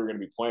dad knew we were going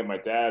to be playing. My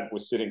dad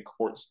was sitting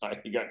courtside;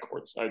 he got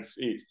courtside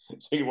seats,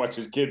 so he could watch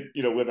his kid,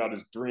 you know, live out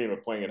his dream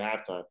of playing at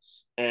halftime.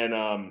 And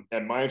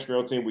my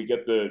intramural team, we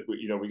get the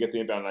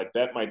inbound. And I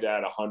bet my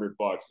dad $100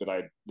 that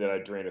I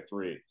drain a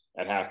three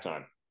at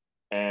halftime,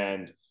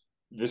 and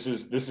this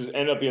is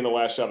ended up being the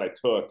last shot I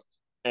took,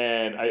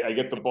 and I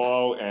get the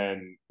ball,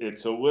 and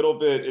it's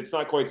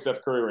not quite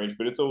Steph Curry range,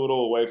 but it's a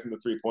little away from the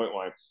 3 point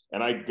line.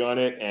 And I gun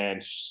it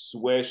and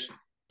swish,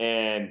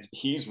 and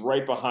he's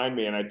right behind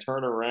me, and I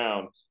turn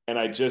around and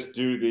I just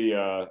do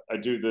the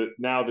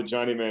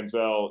Johnny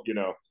Manziel, you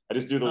know, I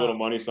just do the little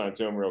money sign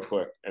to him real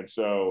quick. And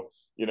so,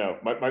 you know,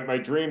 my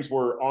dreams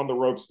were on the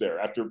ropes there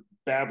after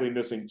badly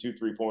missing 2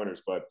 3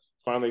 pointers, but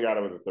finally got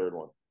it with the third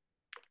one.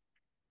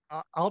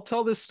 I'll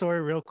tell this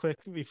story real quick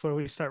before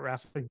we start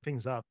wrapping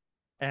things up,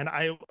 and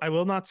I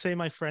will not say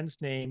my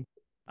friend's name,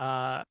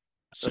 uh,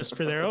 just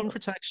for their own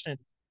protection.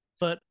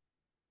 But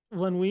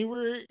when we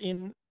were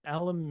in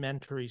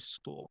elementary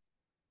school,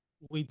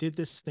 we did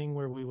this thing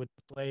where we would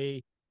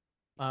play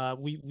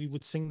we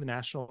would sing the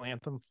national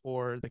anthem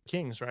for the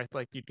Kings, right?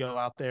 Like you'd go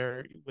out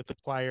there with the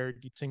choir,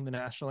 you'd sing the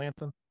national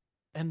anthem,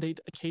 and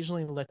they'd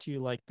occasionally let you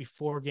like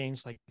before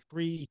games, like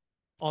three,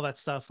 all that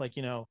stuff, like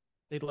you know,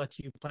 they'd let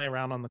you play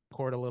around on the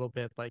court a little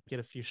bit, like get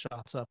a few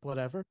shots up,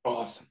 whatever.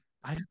 Awesome.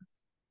 I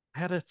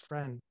had a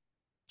friend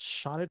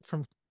shot it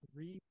from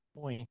 3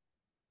 point,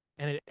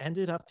 and it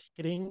ended up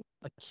hitting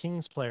a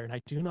Kings player, and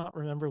I do not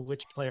remember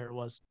which player it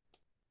was,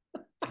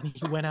 and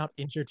he went out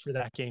injured for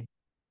that game.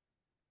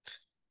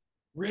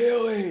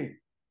 Really?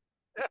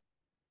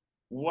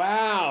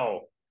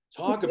 Wow.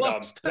 We Talk about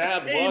lost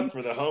that bad game. luck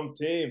for the home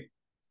team.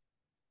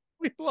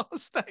 We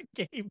lost that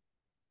game. And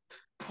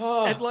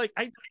Huh. like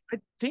I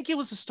think it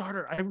was a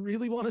starter. I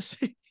really want to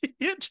say he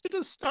injured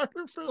a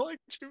starter for like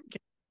 2 games.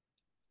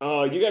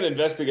 Oh, you got to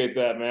investigate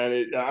that,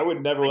 man. I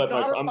would never I let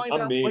my. gotta find I'm out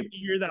what mean.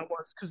 year that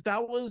was because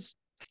that was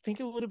I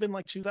think it would have been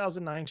like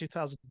 2009,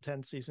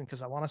 2010 season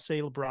because I want to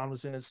say LeBron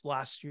was in his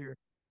last year.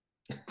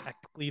 at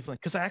Cleveland.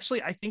 Because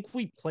I think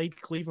we played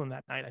Cleveland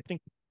that night. I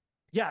think,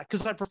 yeah,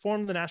 because I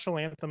performed the national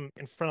anthem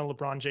in front of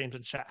LeBron James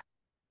and Shaq,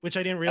 which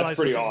I didn't That's realize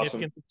the pretty awesome.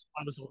 significance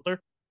until I was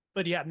older.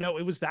 But yeah, no,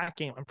 it was that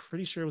game. I'm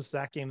pretty sure it was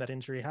that game that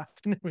injury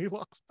happened and we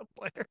lost the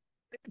player.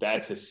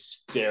 That's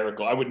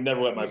hysterical. I would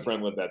never let my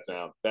friend live that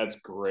down. That's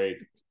great.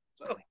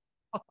 So,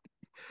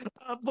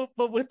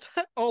 but with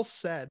that all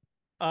said,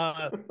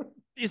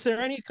 is there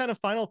any kind of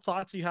final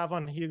thoughts you have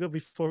on Hugo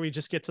before we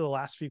just get to the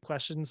last few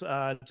questions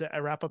to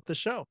wrap up the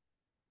show?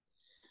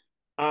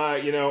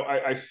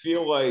 I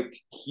feel like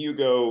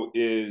Hugo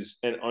is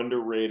an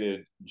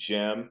underrated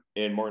gem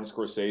in Martin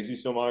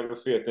Scorsese's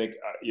filmography. I think,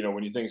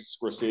 when you think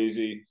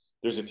Scorsese,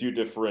 there's a few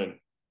different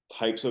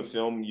types of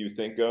film you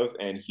think of,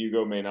 and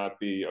Hugo may not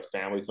be a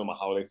family film, a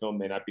holiday film,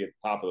 may not be at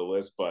the top of the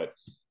list, but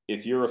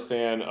if you're a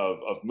fan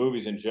of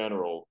movies in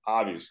general,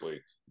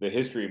 obviously the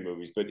history of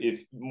movies, but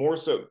if more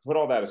so, put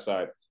all that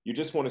aside, you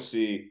just want to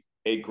see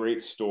a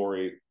great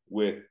story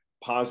with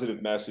positive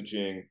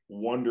messaging,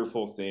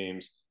 wonderful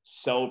themes,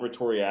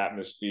 celebratory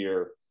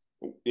atmosphere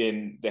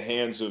in the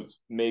hands of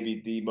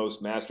maybe the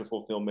most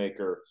masterful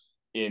filmmaker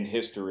in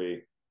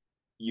history,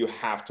 you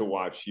have to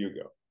watch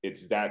Hugo.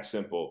 It's that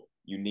simple.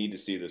 You need to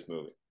see this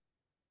movie.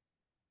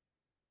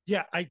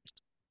 Yeah,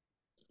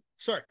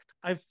 sorry,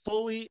 I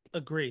fully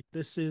agree.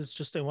 This is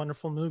just a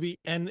wonderful movie,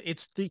 and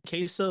it's the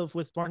case of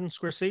with Martin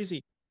Scorsese.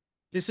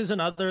 This is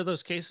another of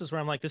those cases where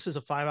I'm like, this is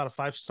a 5 out of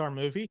 5 star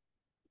movie.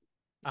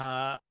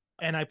 Uh,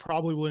 and I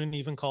probably wouldn't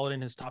even call it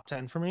in his top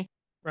 10 for me.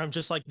 Where I'm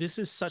just like, this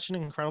is such an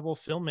incredible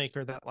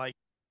filmmaker that like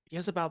he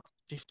has about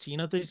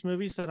 15 of these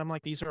movies that I'm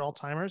like, these are all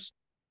timers,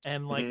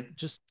 and like Mm-hmm.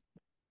 just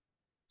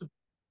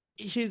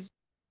his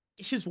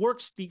his work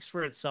speaks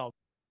for itself.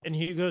 And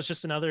Hugo is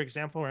just another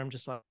example where I'm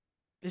just like,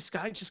 this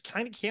guy just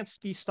kind of can't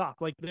be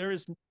stopped. Like there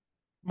is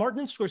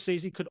Martin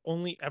Scorsese could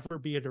only ever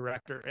be a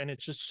director, and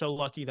it's just so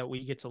lucky that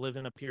we get to live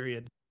in a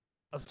period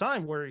of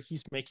time where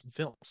he's making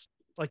films.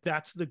 Like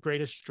that's the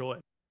greatest joy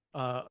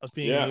of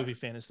being a Yeah. movie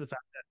fan is the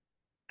fact that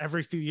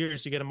every few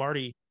years you get a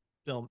Marty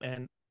film,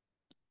 and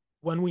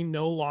when we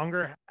no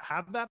longer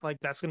have that, like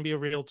that's going to be a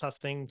real tough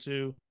thing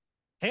to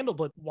handle.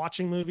 But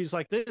watching movies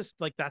like this,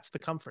 like that's the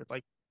comfort.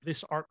 Like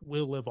this art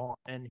will live on,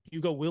 and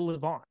Hugo will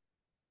live on.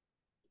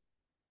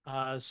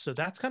 So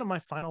that's kind of my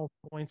final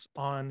points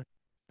on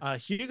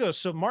Hugo.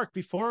 So, Mark,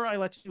 before I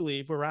let you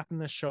leave, we're wrapping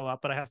this show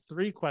up, but I have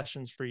 3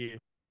 questions for you.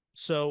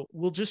 So,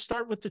 we'll just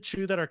start with the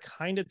two that are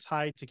kind of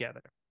tied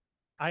together.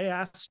 I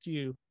asked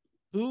you,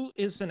 who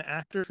is an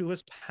actor who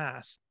has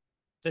passed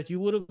that you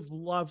would have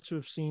loved to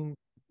have seen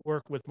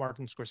work with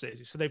Martin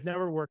Scorsese? So, they've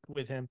never worked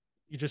with him.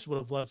 You just would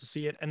have loved to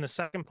see it. And the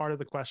second part of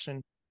the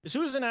question is,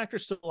 who is an actor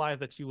still alive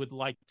that you would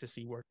like to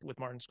see work with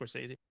Martin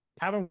Scorsese?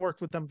 Haven't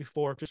worked with them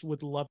before, just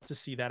would love to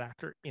see that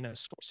actor in a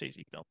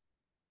Scorsese film.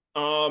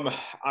 Um,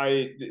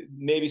 I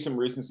maybe some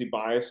recency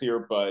bias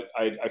here, but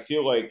I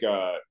feel like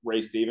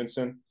Ray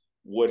Stevenson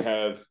would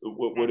have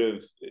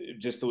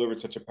just delivered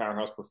such a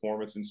powerhouse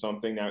performance in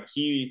something. Now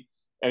he,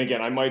 and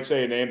again, I might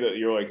say a name that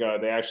you're like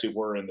they actually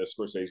were in the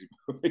Scorsese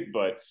movie,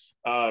 but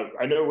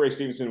I know Ray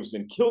Stevenson was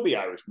in Kill the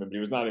Irishman, but he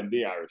was not in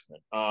The Irishman.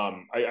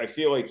 I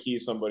feel like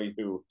he's somebody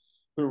who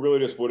really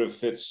just would have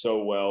fit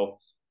so well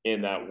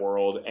in that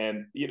world.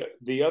 And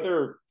the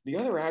other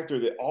actor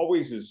that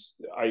always is,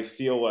 I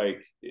feel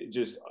like,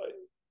 just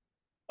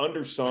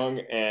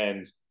undersung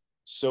and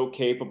so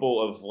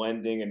capable of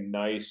lending a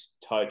nice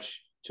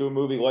touch to a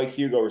movie like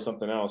Hugo or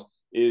something else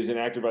is an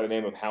actor by the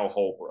name of Hal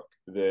Holbrook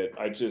that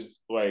I just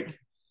like.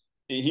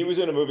 He was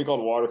in a movie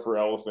called Water for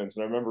Elephants,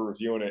 and I remember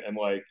reviewing it, and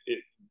like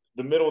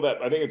the middle of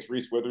that, I think it's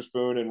Reese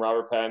Witherspoon and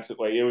Robert Pattinson.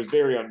 Like it was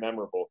very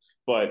unmemorable,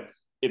 but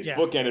it's Yeah.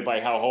 bookended by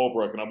Hal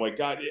Holbrook, and I'm like,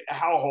 God,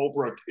 Hal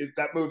Holbrook,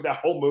 that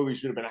whole movie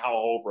should have been Hal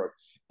Holbrook,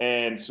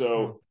 and Mm.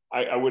 so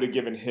I would have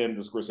given him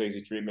the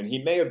Scorsese treatment.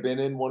 He may have been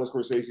in one of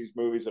Scorsese's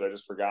movies that I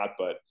just forgot,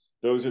 but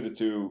those are the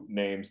two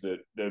names that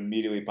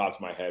immediately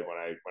popped in my head when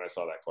I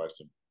saw that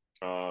question.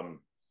 Um, In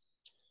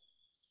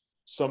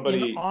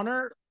somebody,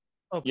 honor,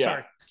 oh, yeah,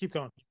 sorry, keep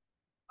going.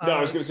 no,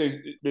 I was Uh, going to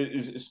say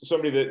is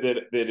somebody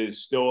that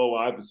is still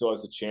alive that still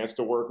has the chance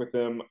to work with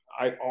him.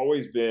 I've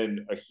always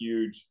been a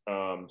huge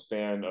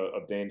fan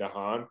of Dane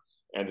DeHaan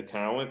and the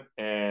talent,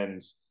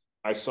 and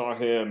I saw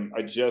him.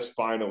 I just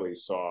finally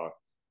saw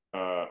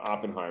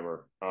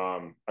Oppenheimer.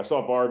 I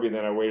saw Barbie, and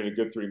then I waited a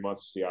good 3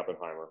 months to see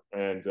Oppenheimer,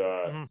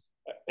 mhm.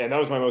 and that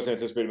was my most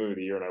anticipated movie of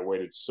the year, and I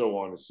waited so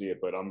long to see it.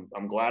 But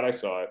I'm glad I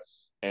saw it,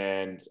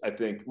 and I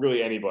think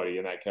really anybody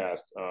in that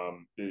cast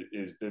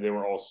is they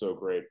were all so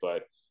great,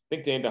 but I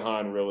think Dane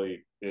DeHaan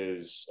really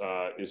is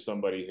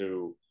somebody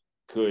who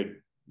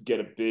could get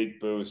a big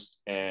boost,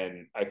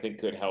 and I think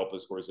could help a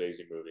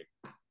Scorsese movie.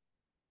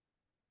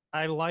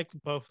 I like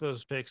both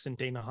those picks, and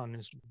Dana Hunt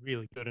is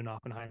really good in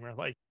Oppenheimer,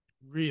 like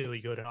really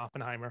good in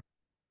Oppenheimer.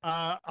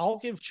 I'll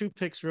give 2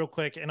 picks real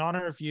quick. In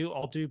honor of you,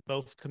 I'll do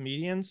both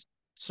comedians.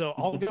 So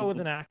I'll go with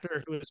an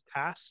actor who has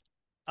passed.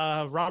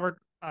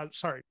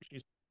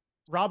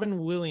 Robin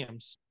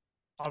Williams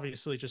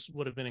obviously just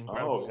would have been Oh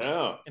incredible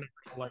yeah, in a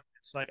role like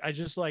this. Like I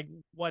just like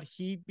what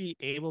he'd be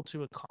able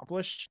to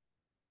accomplish,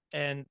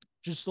 and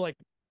just like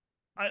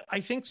I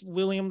think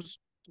Williams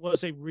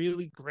was a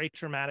really great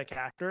dramatic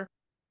actor,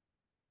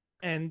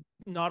 and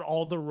not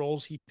all the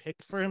roles he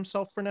picked for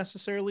himself were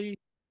necessarily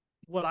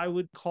what I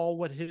would call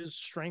what his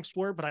strengths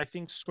were, but I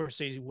think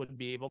Scorsese would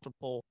be able to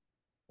pull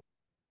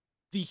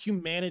the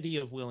humanity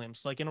of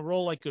Williams, like in a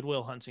role like Good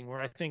Will Hunting, where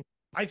I think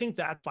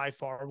that by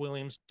far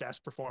Williams'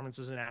 best performance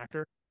as an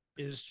actor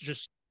is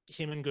just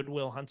him in Good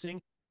Will Hunting,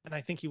 and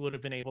I think he would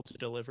have been able to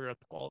deliver a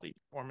quality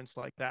performance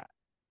like that.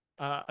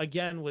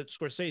 Again with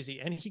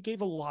Scorsese, and he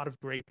gave a lot of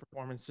great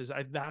performances.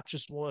 That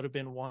just would have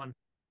been one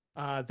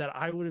that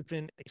I would have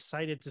been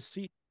excited to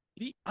see.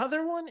 The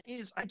other one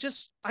is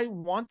I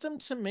want them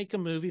to make a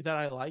movie that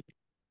I like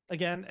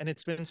again, and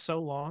it's been so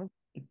long,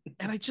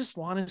 and I just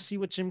want to see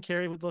what Jim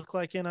Carrey would look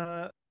like in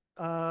a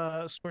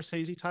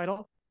Scorsese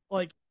title.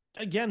 Like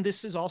again,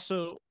 this is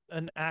also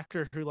an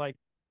actor who like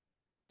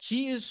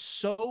he is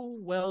so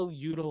well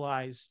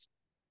utilized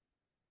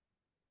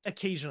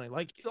occasionally.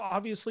 Like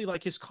obviously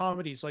like his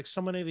comedies, like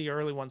so many of the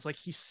early ones, like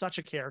he's such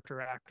a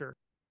character actor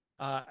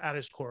at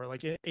his core,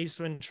 like Ace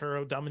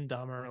Ventura, Dumb and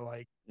Dumber,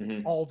 like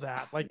all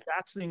that. Like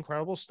that's the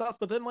incredible stuff.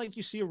 But then like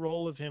you see a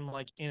role of him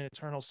like in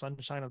Eternal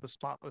Sunshine of the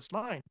Spotless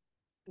Mind,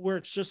 where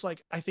it's just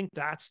like I think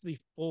that's the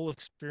full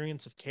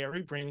experience of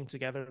Carrie bringing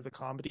together the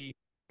comedy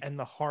and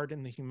the heart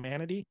and the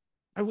humanity.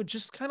 I would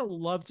just kind of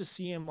love to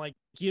see him like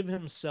give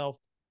himself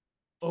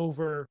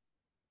over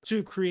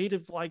to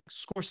creative like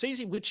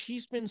Scorsese, which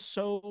he's been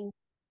so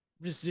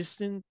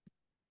resistant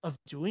of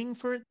doing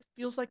for it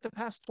feels like the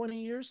past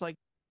 20 years. Like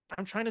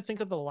I'm trying to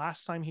think of the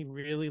last time he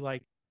really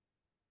like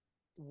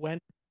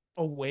went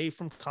away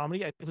from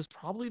comedy. It was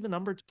probably the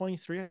number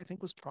 23, I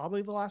think was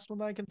probably the last one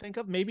that I can think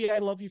of. Maybe I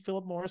Love You,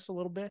 Philip Morris a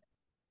little bit.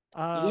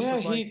 Yeah,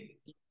 But like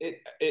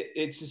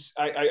it's just,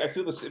 I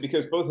feel this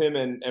because both him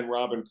and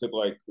Robin could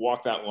like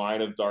walk that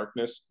line of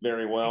darkness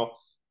very well.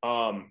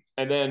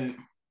 And then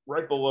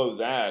right below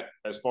that,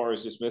 as far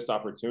as just missed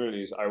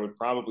opportunities, I would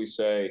probably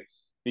say,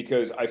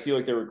 because I feel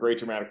like there were great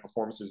dramatic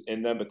performances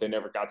in them, but they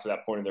never got to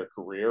that point in their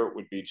career,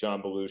 would be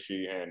John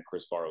Belushi and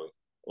Chris Farley.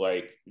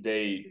 Like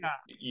yeah,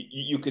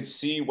 you could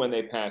see when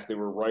they passed, they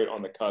were right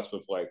on the cusp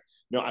of like,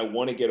 no, I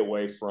want to get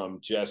away from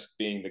just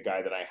being the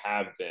guy that I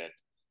have been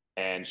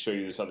and show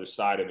you this other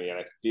side of me. And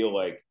I feel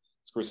like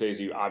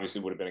Scorsese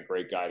obviously would have been a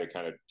great guy to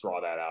kind of draw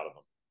that out of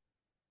him.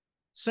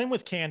 same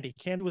with Candy.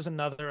 Candy was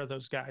another of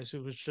those guys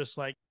who was just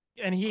like,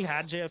 and he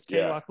had JFK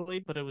Yeah,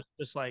 luckily, but it was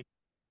just like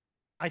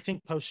I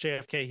think post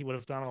JFK he would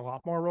have done a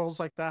lot more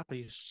roles like that, but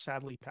he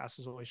sadly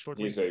passes away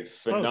shortly he's a post.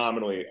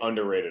 phenomenally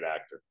underrated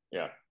actor.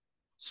 Yeah.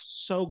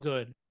 So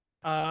good.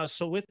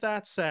 So with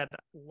that said,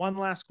 one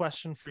last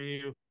question for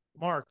you,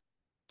 Mark,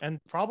 and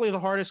probably the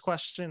hardest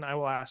question I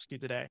will ask you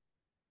today.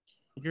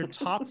 Your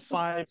top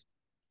five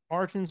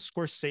Martin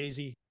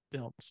Scorsese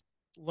films.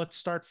 Let's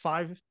start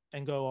five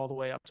and go all the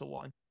way up to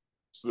one.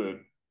 It's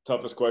the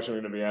toughest question we're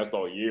going to be asked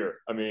all year.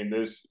 I mean,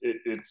 it's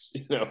it's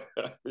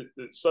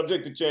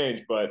subject to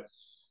change, but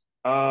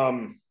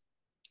um,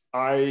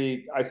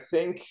 I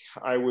think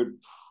I would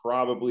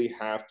probably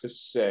have to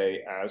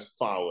say as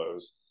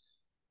follows.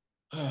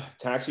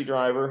 Taxi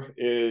Driver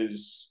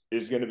is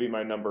going to be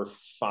my number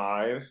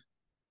five.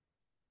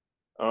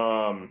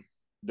 Um,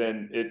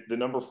 then the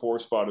number four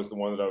spot is the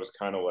one that I was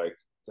kind of like,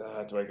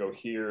 do I go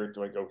here?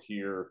 Do I go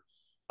here?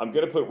 I'm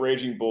going to put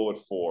Raging Bull at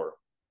four.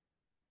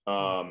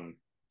 Um,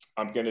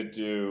 I'm going to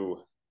do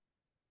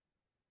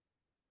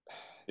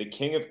The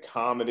King of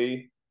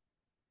Comedy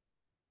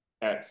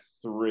at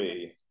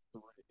three.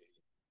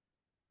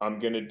 I'm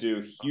going to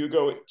do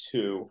Hugo at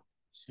two.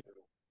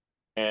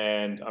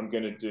 And I'm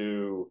going to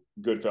do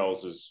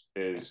Goodfellas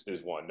is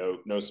one.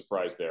 No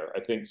surprise there. I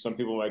think some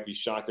people might be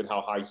shocked at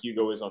how high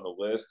Hugo is on the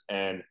list,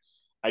 and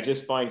I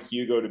just find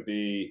Hugo to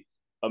be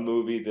a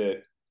movie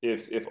that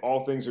if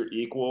all things are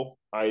equal,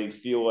 I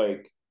feel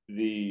like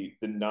the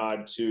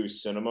nod to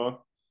cinema,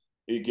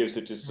 it gives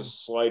it just a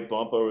slight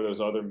bump over those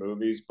other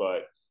movies.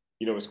 But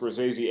with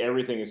Scorsese,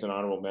 everything is an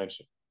honorable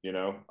mention.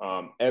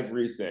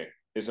 Everything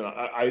is an.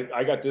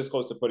 I got this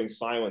close to putting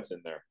Silence in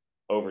there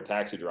over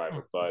Taxi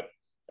Driver, but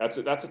that's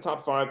a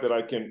top five that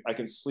I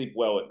can sleep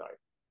well at night.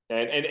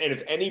 And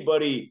if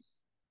anybody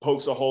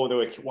pokes a hole, they're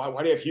like, why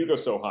do you have Hugo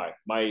so high?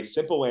 My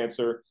simple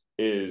answer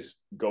is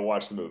go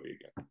watch the movie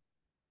again.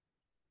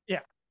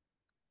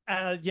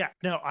 Yeah. Yeah,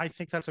 no, I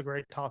think that's a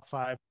great top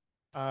five.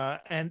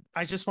 And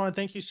I just want to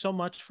thank you so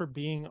much for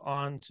being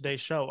on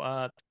today's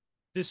show.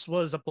 This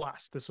was a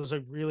blast. This was a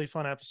really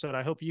fun episode.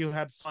 I hope you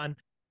had fun.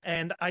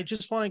 And I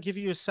just want to give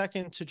you a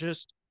second to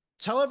just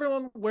tell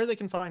everyone where they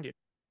can find you.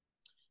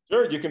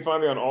 Sure, you can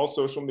find me on all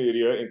social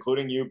media,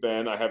 including you,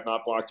 Ben. I have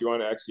not blocked you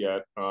on X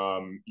yet.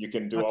 You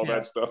can do Not all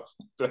yet. that stuff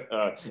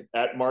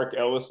at Mark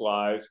Ellis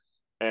Live,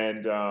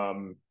 and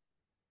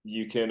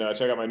you can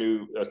check out my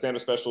new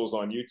stand-up specials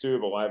on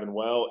YouTube, Alive and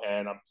Well.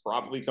 And I'm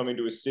probably coming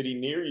to a city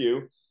near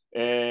you,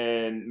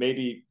 and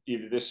maybe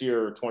either this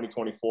year or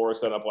 2024.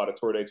 Set up a lot of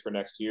tour dates for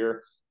next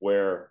year,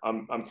 where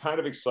I'm kind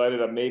of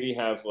excited. I maybe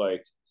have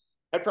like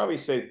I'd probably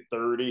say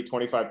 30,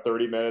 25,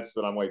 30 minutes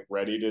that I'm like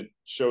ready to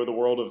show the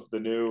world of the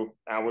new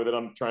hour that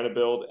I'm trying to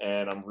build.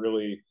 And I'm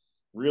really,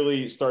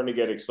 really starting to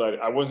get excited.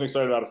 I wasn't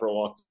excited about it for a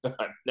long time.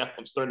 Now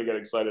I'm starting to get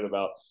excited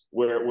about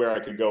where I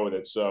could go with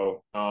it.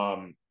 So,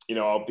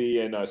 I'll be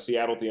in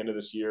Seattle at the end of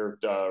this year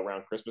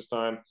around Christmas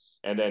time.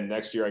 And then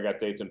next year I got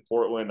dates in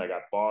Portland. I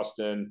got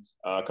Boston,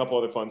 a couple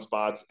other fun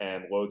spots,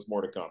 and loads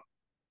more to come.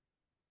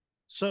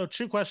 So,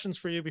 two questions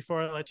for you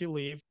before I let you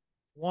leave.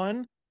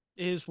 One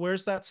is,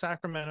 where's that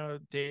Sacramento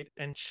date?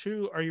 And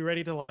two, are you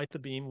ready to light the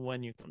beam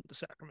when you come to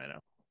Sacramento?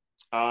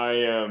 I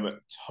am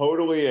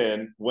totally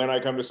in when I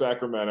come to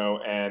Sacramento,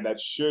 and that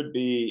should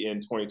be in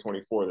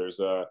 2024.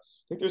 I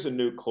think there's a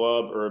new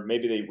club, or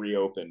maybe they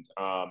reopened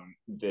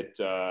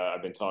that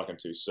I've been talking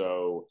to.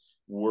 So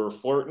we're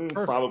flirting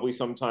Perfect. probably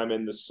sometime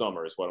in the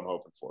summer is what I'm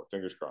hoping for.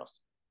 Fingers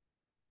crossed.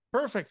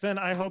 Perfect. Then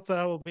I hope that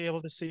I will be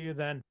able to see you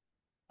then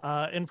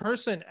in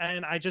person.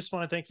 And I just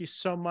want to thank you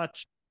so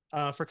much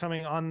for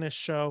coming on this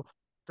show,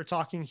 for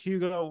talking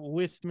Hugo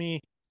with me.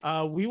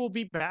 We will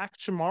be back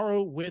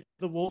tomorrow with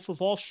The Wolf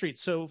of Wall Street.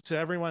 So to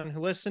everyone who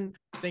listened,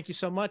 thank you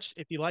so much.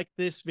 If you like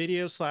this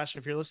video /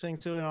 if you're listening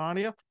to it in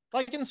audio,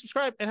 like and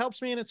subscribe. It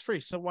helps me and it's free.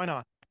 So why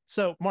not?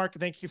 So Mark,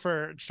 thank you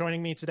for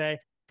joining me today.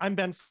 I'm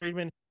Ben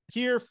Friedman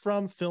here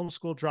from Film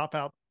School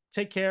Dropout.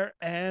 Take care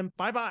and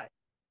bye-bye.